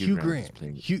man Hugh Grant. Is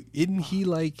playing. Isn't he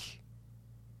like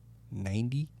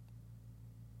 90?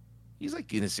 He's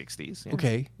like in his 60s. Yeah.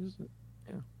 Okay. He's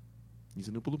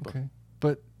an Oompa Loompa.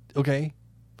 Okay.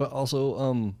 But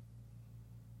also,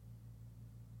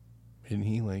 isn't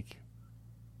he like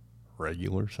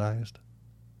regular sized?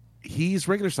 He's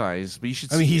regular sized, but you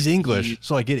should. I mean, he's English,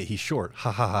 so I get it. He's short.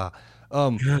 Ha ha ha.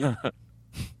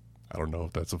 I don't know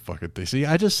if that's a fucking thing. See,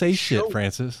 I just say shit,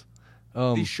 Francis.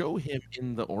 They show him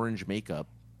in the orange makeup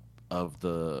of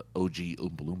the OG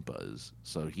Oompa Loompas,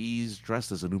 so he's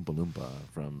dressed as an Oompa Loompa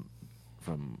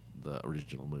from the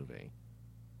original movie.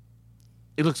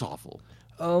 It looks awful,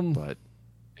 but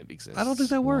it exists. I don't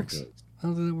think that works.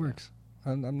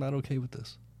 I'm not okay with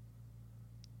this.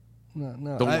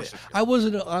 No. I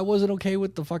wasn't okay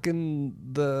with the fucking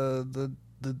the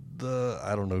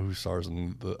I don't know who stars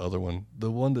in the other one. The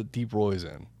one that Deep Roy's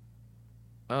in.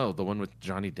 Oh, the one with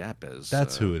Johnny Depp as.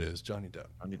 That's who it is, Johnny Depp.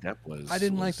 Johnny Depp was. I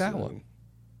didn't like that one.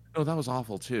 No, that was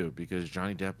awful too because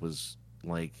Johnny Depp was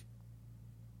like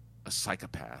a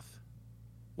psychopath,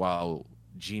 while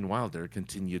Gene Wilder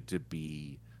continued to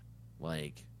be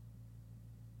like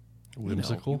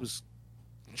whimsical. He was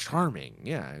charming,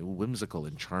 yeah, whimsical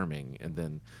and charming, and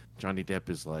then Johnny Depp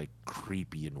is like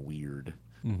creepy and weird.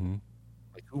 Mm-hmm.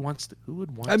 Like who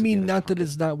would want? I mean, not that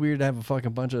it's not weird to have a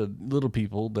fucking bunch of little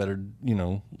people that are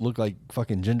look like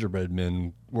fucking gingerbread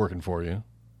men working for you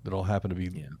that all happen to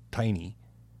be tiny.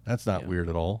 That's not weird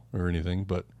at all or anything,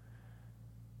 but.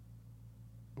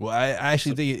 Well, I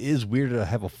actually think it is weird to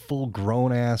have a full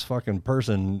grown ass fucking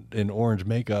person in orange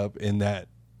makeup in that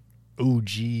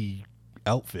OG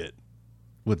outfit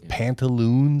with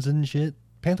pantaloons and shit.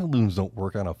 Pantaloons don't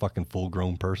work on a fucking full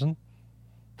grown person.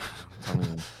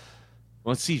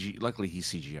 Well, it's CG. Luckily, he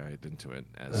CGI'd into it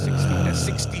as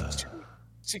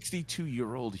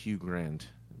 62-year-old Hugh Grant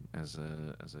as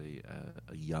a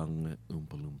young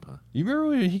Oompa Loompa. You remember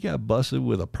when he got busted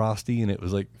with a prosty and it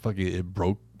was like fucking it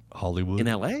broke Hollywood in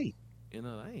L.A.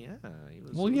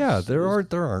 Yeah. There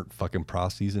aren't fucking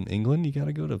prosties in England. You got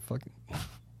to go to fucking.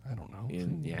 I don't know.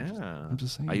 I'm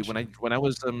just saying. When I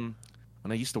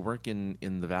used to work in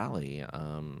the Valley,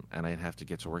 and I'd have to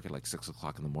get to work at like 6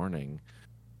 o'clock in the morning.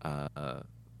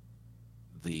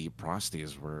 the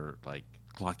prostitutes were like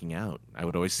clocking out. I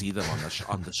would always see them on the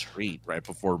on the street right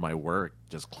before my work,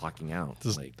 just clocking out,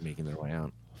 Just like making their way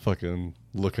out. fucking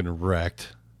looking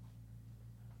wrecked.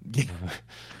 Yeah.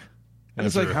 And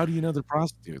it's like, how do you know they're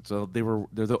prostitutes? So they're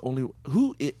the only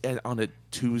who on a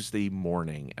Tuesday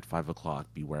morning at 5:00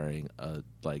 be wearing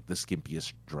like the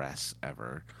skimpiest dress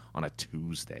ever on a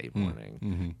Tuesday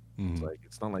morning. It's like,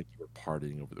 it's not like you were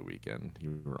partying over the weekend.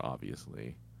 You were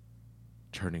obviously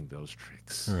turning those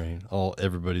tricks. Right.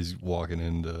 Everybody's walking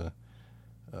into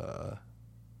a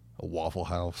Waffle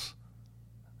House.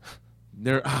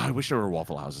 I wish there were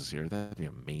Waffle Houses here. That'd be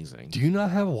amazing. Do you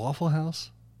not have a Waffle House?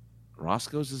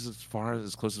 Roscoe's is as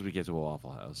close as we get to a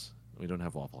Waffle House. We don't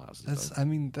have Waffle Houses. I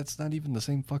mean, that's not even the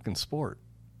same fucking sport.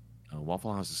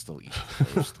 Waffle House is still East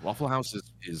Coast. Waffle House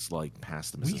is like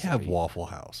past the Mississippi. We have Waffle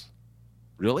House.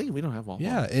 Really? We don't have Waffle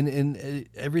House? Yeah, and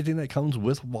everything that comes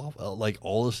with Waffle, like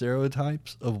all the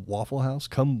stereotypes of Waffle House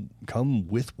come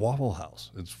with Waffle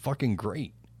House. It's fucking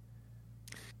great.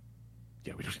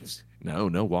 Yeah, we don't.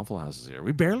 No Waffle Houses here.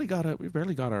 We barely got our what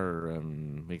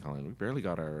do you call it? We barely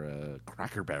got our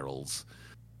Cracker Barrels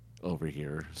over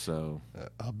here. So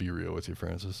I'll be real with you,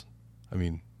 Francis. I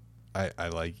mean, I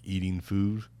like eating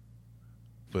food,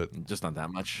 but just not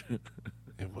that much.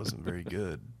 It wasn't very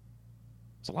good.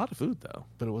 It's a lot of food though,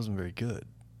 but it wasn't very good.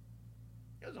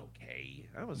 It was okay.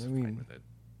 I was fine with it.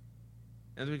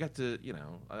 And we got to,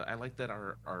 I like that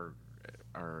our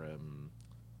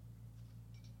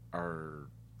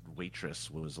waitress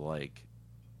was like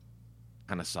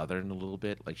kind of Southern a little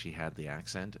bit, like she had the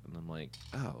accent, and I'm like,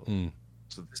 oh,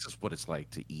 so this is what it's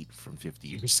like to eat from 50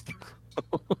 years ago.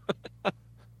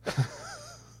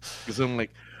 Because I'm like,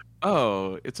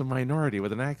 oh, it's a minority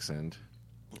with an accent.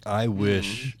 I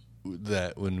wish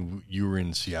that when you were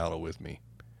in Seattle with me,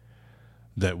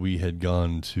 that we had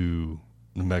gone to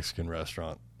the Mexican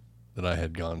restaurant that I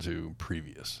had gone to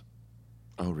previous.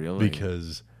 Oh, really?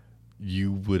 Because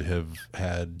you would have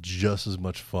had just as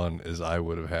much fun as I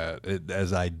would have had,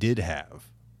 as I did have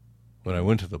when I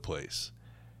went to the place.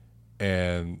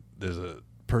 And there's a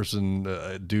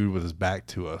dude with his back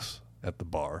to us at the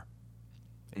bar.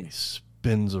 And he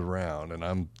spins around, and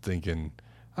I'm thinking,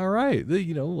 all right,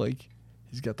 like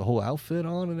he's got the whole outfit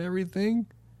on and everything.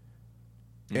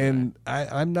 Okay. And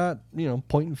I'm not,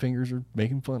 pointing fingers or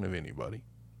making fun of anybody.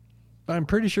 But I'm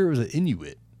pretty sure it was an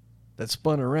Inuit that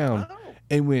spun around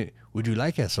and went, "Would you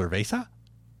like a cerveza?"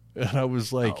 And I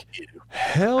was like,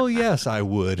 hell yes, I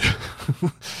would.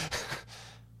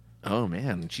 Oh,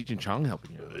 man. Cheech and Chong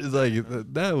helping you. It's like,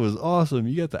 that was awesome.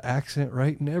 You got the accent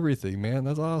right and everything, man.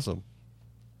 That's awesome.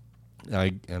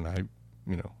 I'm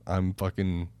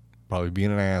fucking probably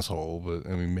being an asshole, but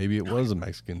I mean, maybe it was a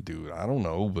Mexican dude. I don't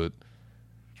know, but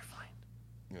you're fine.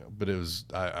 But it was.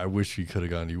 I wish you could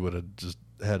have gone. You would have just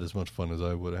had as much fun as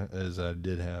I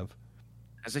did have.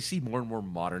 As I see more and more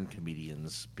modern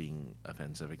comedians being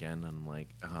offensive again, I'm like,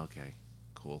 oh, okay,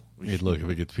 cool. Hey, look, if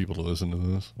it gets people to listen to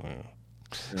this,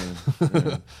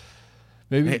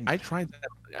 maybe. Hey, I tried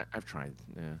that. I've tried.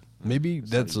 Yeah. Maybe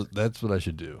that's what I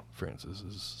should do, Francis.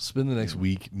 Is spend the next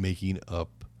week making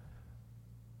up,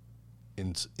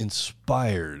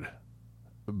 inspired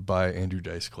by Andrew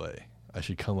Dice Clay. I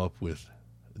should come up with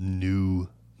new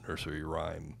nursery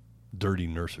rhyme, dirty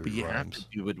nursery rhymes. But you have to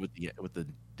do it with the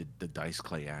Dice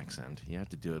Clay accent. You have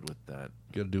to do it with that.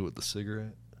 You got to do it with the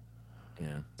cigarette.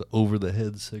 Yeah. The over the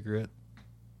head cigarette.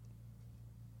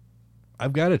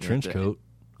 I've got a trench coat,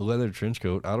 a leather trench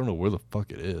coat. I don't know where the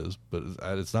fuck it is, but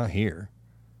it's not here.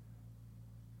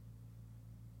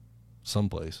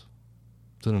 Someplace.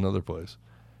 It's in another place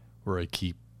where I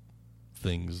keep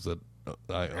things that I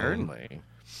own. Apparently.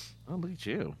 Oh, look at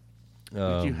you.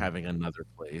 Look at you having another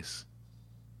place.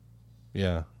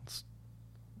 Yeah. It's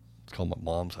called my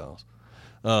mom's house.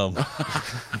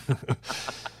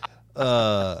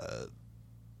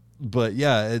 But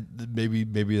yeah,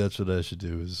 maybe that's what I should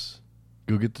do is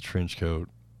go get the trench coat,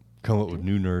 come up with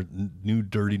new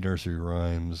dirty nursery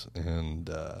rhymes, and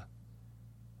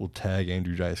we'll tag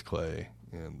Andrew Dice Clay,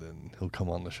 and then he'll come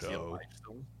on the show.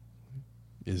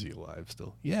 Is he alive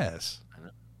still? Yes.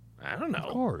 I don't know.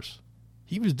 Of course.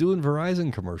 He was doing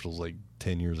Verizon commercials like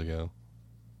 10 years ago.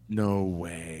 No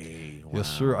way. Wow. Yes,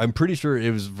 sir. I'm pretty sure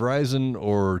it was Verizon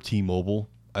or T-Mobile.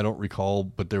 I don't recall,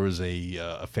 but there was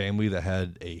a family that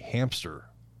had a hamster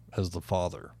as the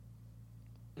father.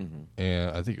 Mm-hmm.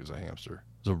 And I think it was a hamster.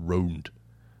 It was a rodent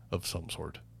of some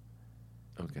sort.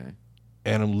 Okay.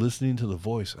 And I'm listening to the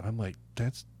voice, and I'm like,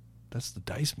 that's the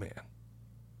Dice Man.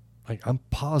 Like, I'm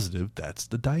positive that's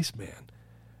the Dice Man.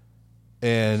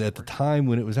 And at the time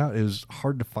when it was out, it was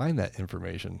hard to find that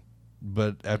information.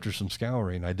 But after some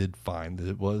scouring, I did find that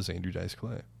it was Andrew Dice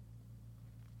Clay.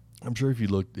 I'm sure if you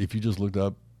just looked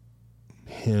up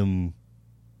him,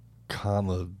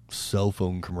 cell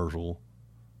phone commercial,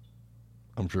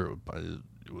 I'm sure it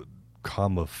would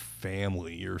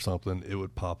family or something, it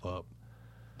would pop up.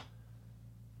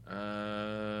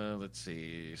 Let's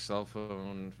see. Cell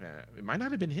phone. It might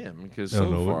not have been him because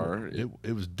far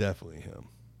it was definitely him.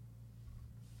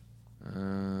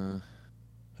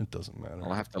 It doesn't matter.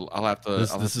 I'll have to.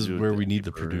 This is where we need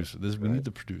the producer. We need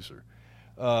the producer.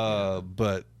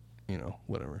 But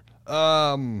whatever.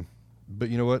 But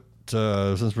you know what?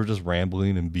 Since we're just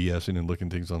rambling and BSing and looking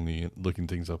things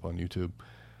up on YouTube,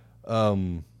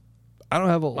 I don't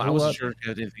have a whole lot. I wasn't sure if you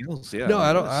had anything else. Yeah. No,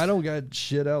 I don't got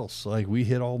shit else. Like, we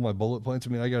hit all my bullet points. I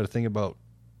mean, I got to think about,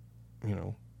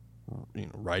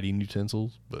 writing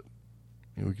utensils, but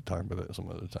we could talk about that some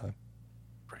other time.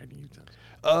 Writing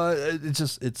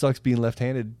utensils. It sucks being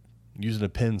left-handed using a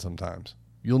pen sometimes.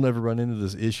 You'll never run into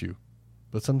this issue,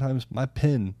 but sometimes my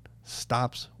pen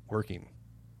stops working.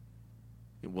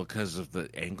 Well, because of the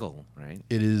angle, right?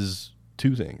 It is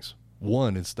two things.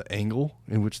 One, it's the angle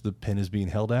in which the pen is being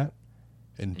held at.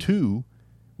 And two,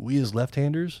 we as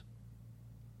left-handers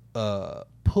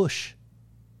push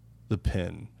the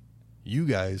pen. You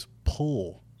guys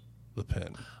pull the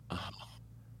pen.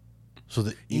 So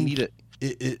the ink,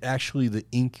 the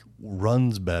ink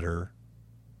runs better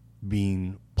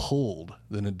being pulled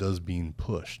than it does being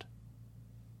pushed.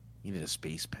 You need a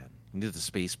space pen. You need the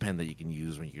space pen that you can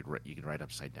use when you can write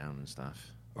upside down and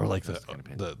stuff. Or like the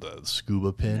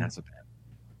scuba pen. That's a pen.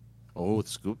 Oh, the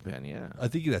scoop pen, yeah. I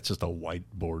think that's just a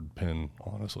whiteboard pen,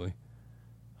 honestly.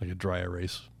 Like a dry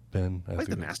erase pen. I like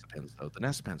the NASA pens, though. The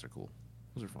NASA pens are cool.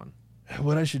 Those are fun.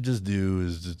 What I should just do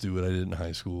is just do what I did in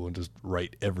high school and just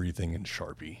write everything in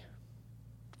Sharpie.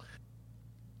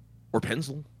 Or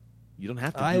pencil. You don't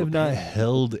have to. I have not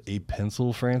held a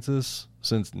pencil, Francis,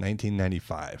 since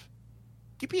 1995.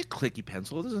 Give me a clicky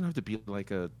pencil. It doesn't have to be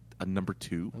like a number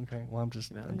 2. Okay, well, I'm just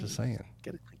saying.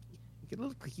 Get a clicky. Get a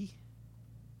little clicky.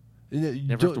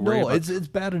 No, it's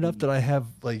bad enough that I have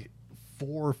like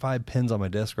 4 or 5 pens on my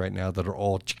desk right now that are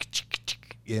all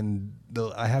and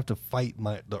I have to fight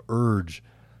the urge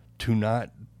to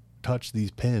not touch these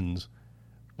pens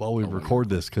while we record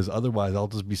this, because otherwise I'll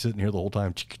just be sitting here the whole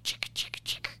time.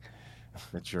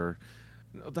 That's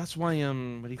why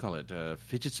what do you call it?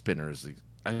 Fidget spinners.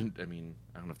 I don't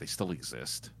know if they still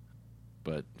exist,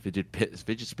 but fidget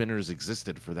spinners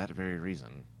existed for that very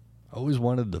reason. I always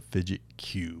wanted the fidget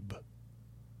cube.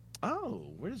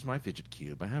 Oh, where's my fidget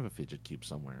cube? I have a fidget cube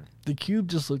somewhere. The cube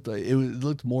just looked like it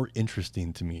looked more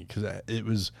interesting to me because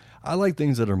I like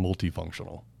things that are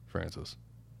multifunctional, Francis.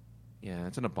 Yeah,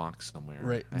 it's in a box somewhere.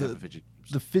 Right. I have a fidget cube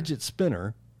somewhere. The fidget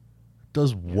spinner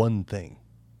does one thing.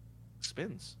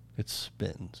 Spins. It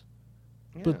spins.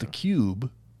 Yeah. But the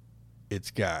cube, it's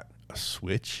got a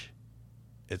switch.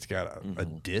 It's got a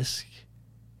disc.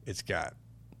 It's got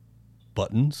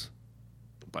buttons.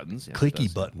 Buttons, yeah.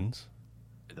 Clicky buttons.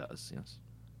 It does, yes.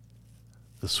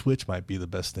 The switch might be the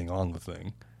best thing on the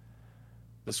thing.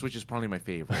 The switch is probably my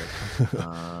favorite.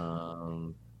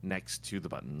 Next to the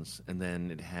buttons, and then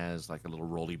it has like a little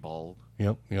rolly ball.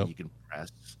 Yep. You can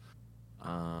press.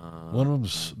 One of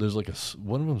them's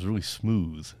one of them's really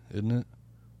smooth, isn't it?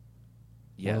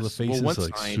 Yes. One of the faces is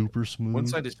like super smooth. One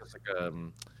side is just like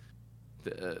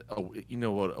you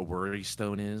know what a worry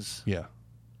stone is? Yeah.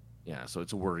 Yeah, so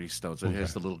it's a worry stone. So it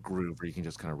has the little groove where you can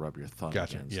just kind of rub your thumb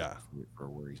against it for a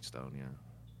worry stone, yeah.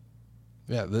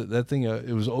 Yeah, that thing,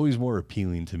 it was always more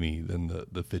appealing to me than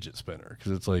the fidget spinner,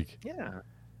 because it's like... Yeah.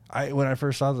 When I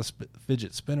first saw the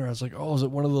fidget spinner, I was like, oh, is it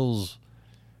one of those...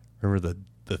 Remember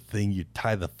the thing you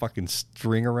tie the fucking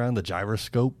string around, the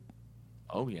gyroscope?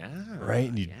 Oh, yeah. Right?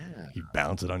 And you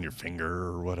bounce it on your finger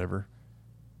or whatever.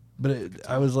 But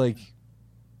I was like,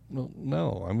 well,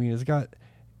 no. I mean,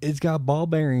 it's got ball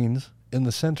bearings in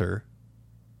the center,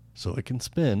 so it can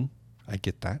spin. I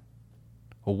get that.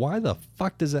 Well, why the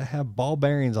fuck does it have ball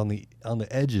bearings on the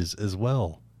edges as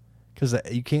well? Because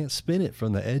you can't spin it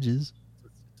from the edges.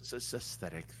 It's an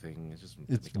aesthetic thing.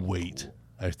 It's weight. Cool.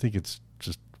 I think it's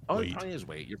just weight. It probably is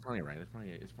weight. You're probably right.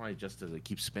 It's probably just to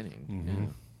keep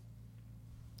spinning.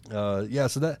 Mm-hmm. Yeah.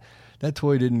 So that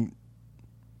toy didn't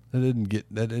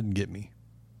get me.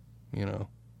 You know.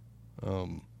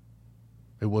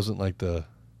 It wasn't like the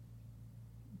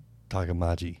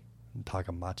Tamagotchi.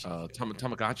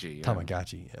 Tamagotchi. Yeah.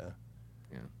 Tamagotchi,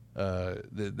 yeah.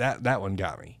 That one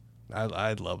got me.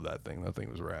 I love that thing. That thing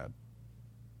was rad.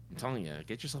 I'm telling you,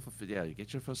 get yourself a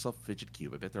fidget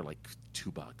cube. I bet they're like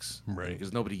 $2, right?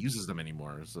 Because nobody uses them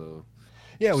anymore. So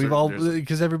yeah, we've all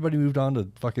because everybody moved on to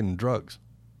fucking drugs.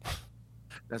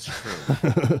 That's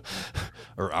true.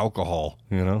 Or alcohol,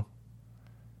 you know?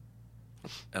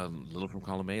 A little from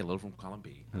column A, a little from column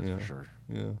B. That's for sure.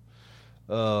 Yeah.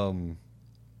 Well,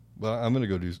 I'm going to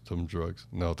go do some drugs.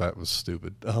 No, that was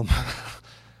stupid. I'm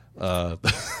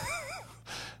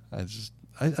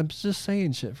just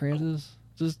saying shit, Francis.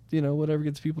 Just, whatever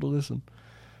gets people to listen.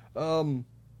 Trying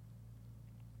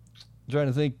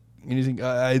to think anything.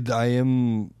 I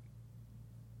am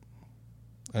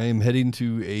heading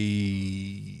to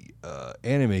a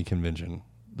anime convention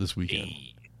this weekend.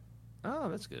 Oh,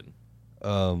 that's good.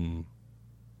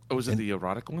 Was it the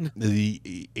erotic one?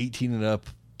 The 18 and up,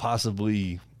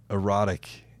 possibly erotic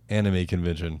anime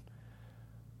convention.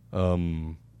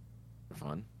 Fun.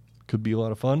 Could be a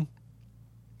lot of fun.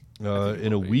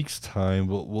 In a week's time,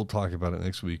 we'll talk about it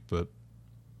next week, but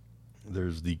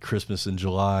there's the Christmas in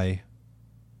July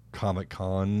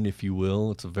Comic-Con, if you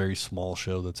will. It's a very small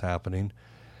show that's happening.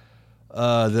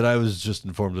 That I was just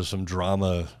informed of some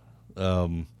drama.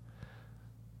 The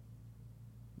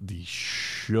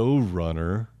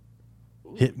showrunner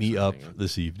hit me up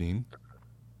this evening.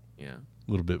 Yeah.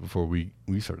 A little bit before we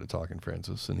started talking,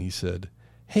 Francis, and he said,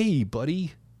 "Hey,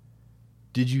 buddy,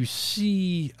 did you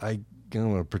see? I'm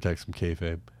going to protect some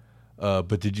kayfabe,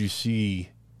 but did you see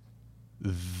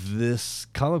this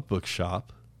comic book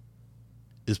shop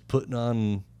is putting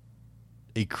on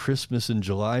a Christmas in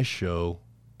July show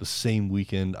the same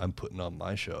weekend I'm putting on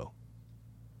my show?"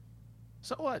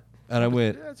 So what? And I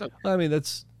went, That's okay. I mean,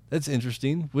 that's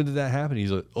interesting. When did that happen?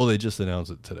 He's like, "Oh, they just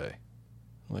announced it today."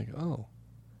 I'm like, "Oh."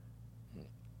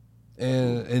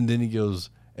 And then he goes,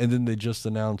 and then they just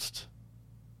announced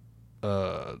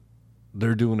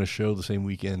they're doing a show the same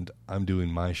weekend I'm doing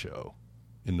my show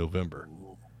in November.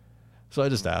 So I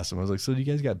just asked him, I was like, "So do you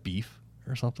guys got beef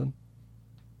or something?"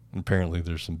 And apparently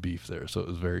there's some beef there. So it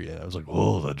was I was like,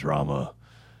 "Oh, the drama."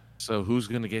 So who's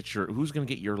gonna get your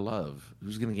love?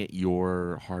 Who's gonna get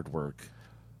your hard work?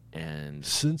 And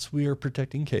since we are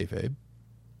protecting kayfabe,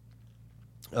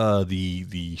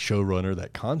 the showrunner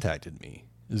that contacted me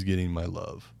is getting my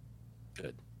love.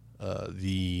 Good.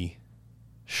 The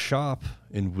shop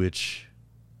in which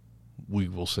we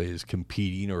will say is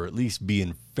competing, or at least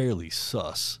being fairly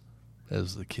sus,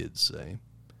 as the kids say.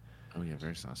 Oh yeah,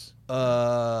 very sus.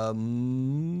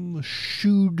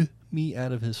 Shooed me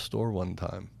out of his store one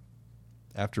time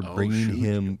after bringing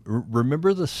him.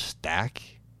 Remember the stack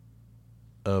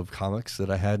of comics that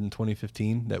I had in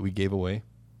 2015 that we gave away?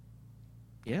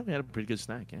 Yeah, we had a pretty good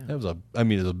snack. Yeah, it was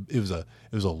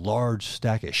a large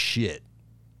stack of shit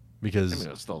because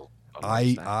it was still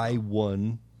I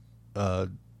won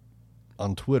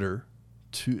on Twitter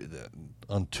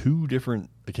on two different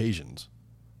occasions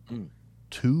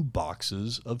 2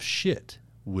 boxes of shit,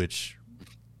 which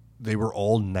they were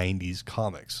all 90s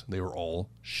comics. They were all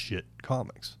shit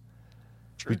comics.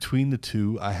 Sure. Between the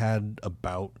two, I had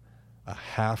about a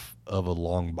half of a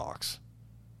long box.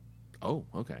 Oh,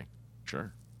 okay.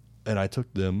 Sure. And I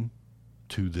took them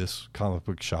to this comic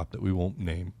book shop that we won't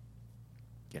name.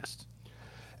 Yes.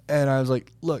 And I was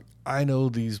like, "Look, I know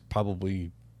these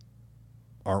probably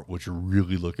aren't what you're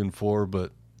really looking for,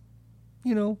 but,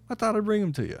 I thought I'd bring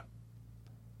them to you."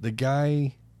 The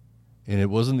guy, and it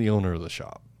wasn't the owner of the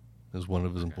shop, it was one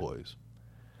of his employees,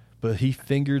 but he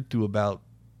fingered through about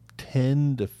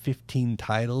 10 to 15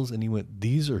 titles, and he went,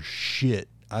 "These are shit.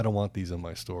 I don't want these in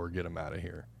my store. Get them out of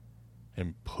here."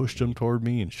 And pushed them toward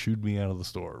me and shooed me out of the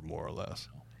store, more or less.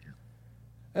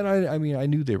 And I mean, I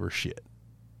knew they were shit,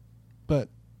 but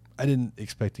I didn't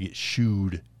expect to get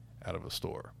shooed out of a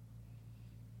store.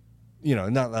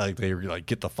 Not like they were like,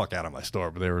 "Get the fuck out of my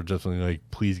store," but they were definitely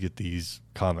like, "Please get these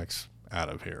comics out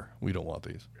of here. We don't want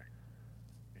these."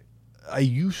 I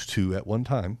used to, at one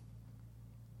time,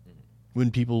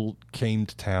 when people came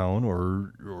to town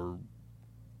or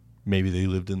maybe they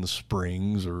lived in the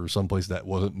Springs or someplace that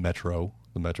wasn't the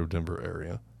Metro Denver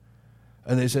area,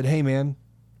 and they said, "Hey man,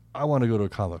 I want to go to a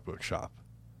comic book shop."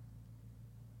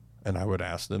 And I would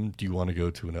ask them, "Do you want to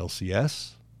go to an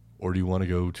LCS or do you want to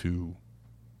go to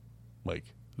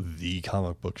like the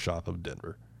comic book shop of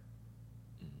Denver?"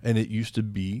 And it used to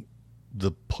be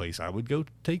the place I would go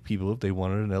take people if they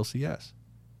wanted an LCS.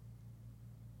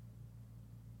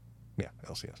 Yeah,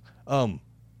 LCS.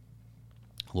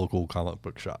 Local comic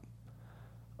book shop.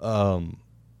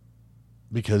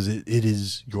 Because it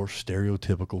is your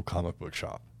stereotypical comic book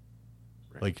shop.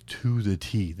 Right. Like to the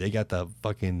T. They got the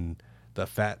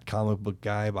fat comic book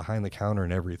guy behind the counter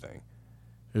and everything.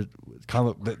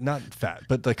 Not fat,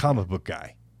 but the comic book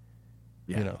guy.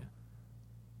 Yeah.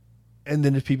 And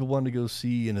then if people wanted to go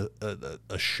see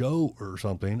a show or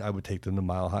something, I would take them to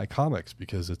Mile High Comics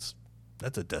because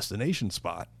that's a destination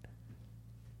spot.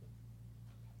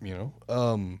 you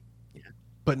know.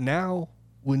 But now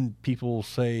when people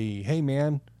say, hey,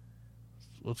 man,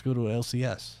 let's go to an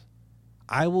LCS,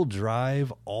 I will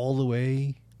drive all the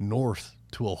way north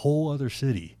to a whole other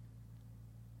city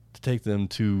to take them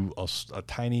to a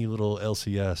tiny little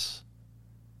LCS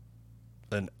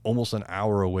almost an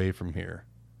hour away from here,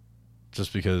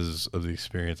 just because of the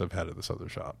experience I've had at this other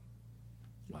shop.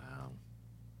 Wow.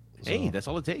 So, hey, that's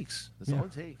all it takes. That's all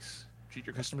it takes. Treat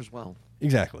your customers well.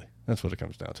 Exactly. That's what it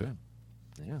comes down to.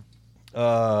 Yeah.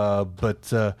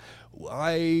 But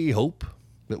I hope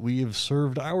that we have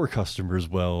served our customers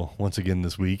well once again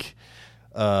this week.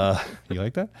 You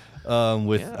like that?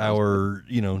 With our,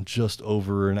 just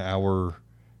over an hour,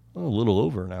 a little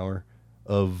over an hour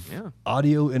of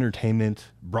audio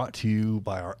entertainment brought to you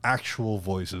by our actual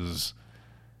voices,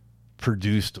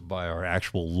 produced by our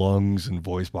actual lungs and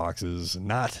voice boxes,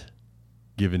 not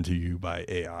given to you by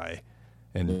AI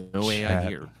and no AI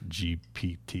here.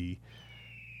 GPT.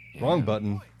 Wrong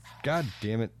button. God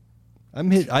damn it.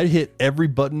 I hit every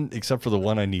button except for the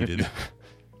one I needed.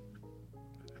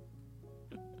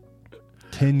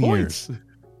 10 years.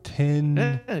 10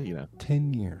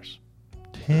 years.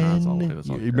 10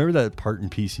 you remember that part in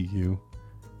PCU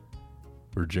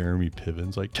where Jeremy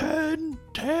Piven's like 10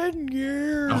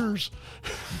 years.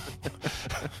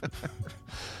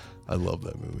 I love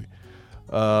that movie.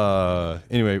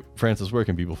 Anyway, Francis, where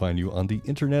can people find you on the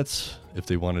internets if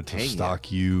they wanted to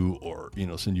stalk you or,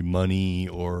 send you money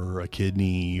or a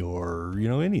kidney or,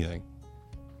 anything?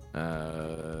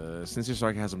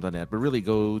 Sinceresarcasm.net, but really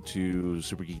go to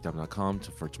supergeekdom.com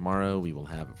for tomorrow. We will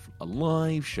have a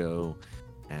live show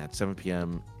at 7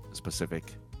 p.m.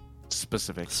 Specific. 10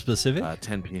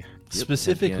 p.m.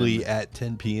 Specifically 10 p.m. at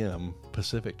 10 p.m.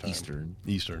 Pacific time. Eastern.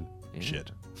 Yeah.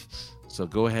 Shit. So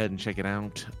go ahead and check it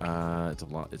out.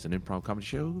 It's an improv comedy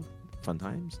show. Fun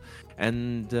times.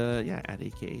 And at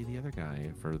AKA the other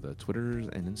guy for the Twitters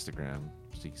and Instagram.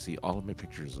 So you can see all of my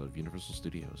pictures of Universal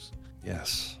Studios.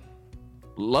 Yes.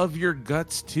 Love your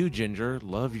guts too, Ginger.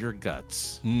 Love your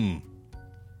guts.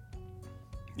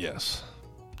 Yes.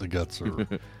 The guts are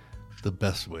the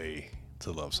best way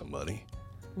to love somebody.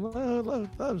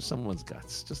 Love someone's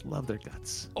guts. Just love their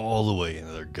guts. All the way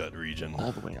into their gut region.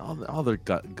 All the way. All their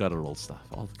guttural stuff.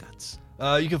 All the guts.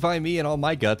 You can find me and all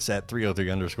my guts at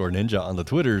 303_ninja on the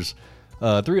Twitters.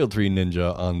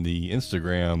 303ninja on the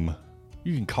Instagram.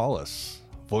 You can call us.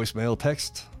 Voicemail,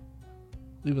 text.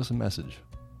 Leave us a message.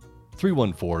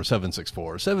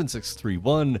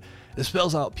 314-764-7631. It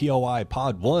spells out POI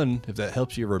Pod 1 if that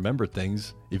helps you remember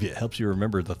things. If it helps you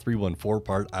remember the 314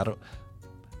 part,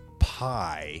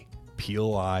 Pi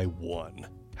POI 1.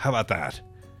 How about that?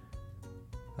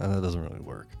 That doesn't really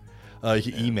work. You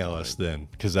can email us then,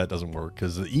 because that doesn't work,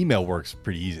 because the email works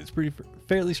pretty easy. It's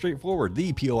fairly straightforward.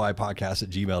 The POI podcast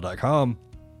at gmail.com.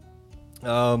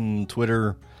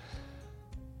 Twitter,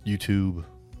 YouTube,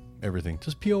 everything.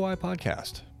 Just POI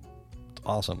podcast. It's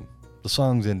awesome. The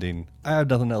song's ending. I have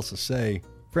nothing else to say.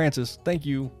 Francis, thank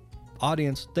you.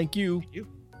 Audience, thank you. Thank you.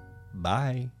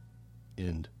 Bye.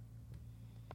 End.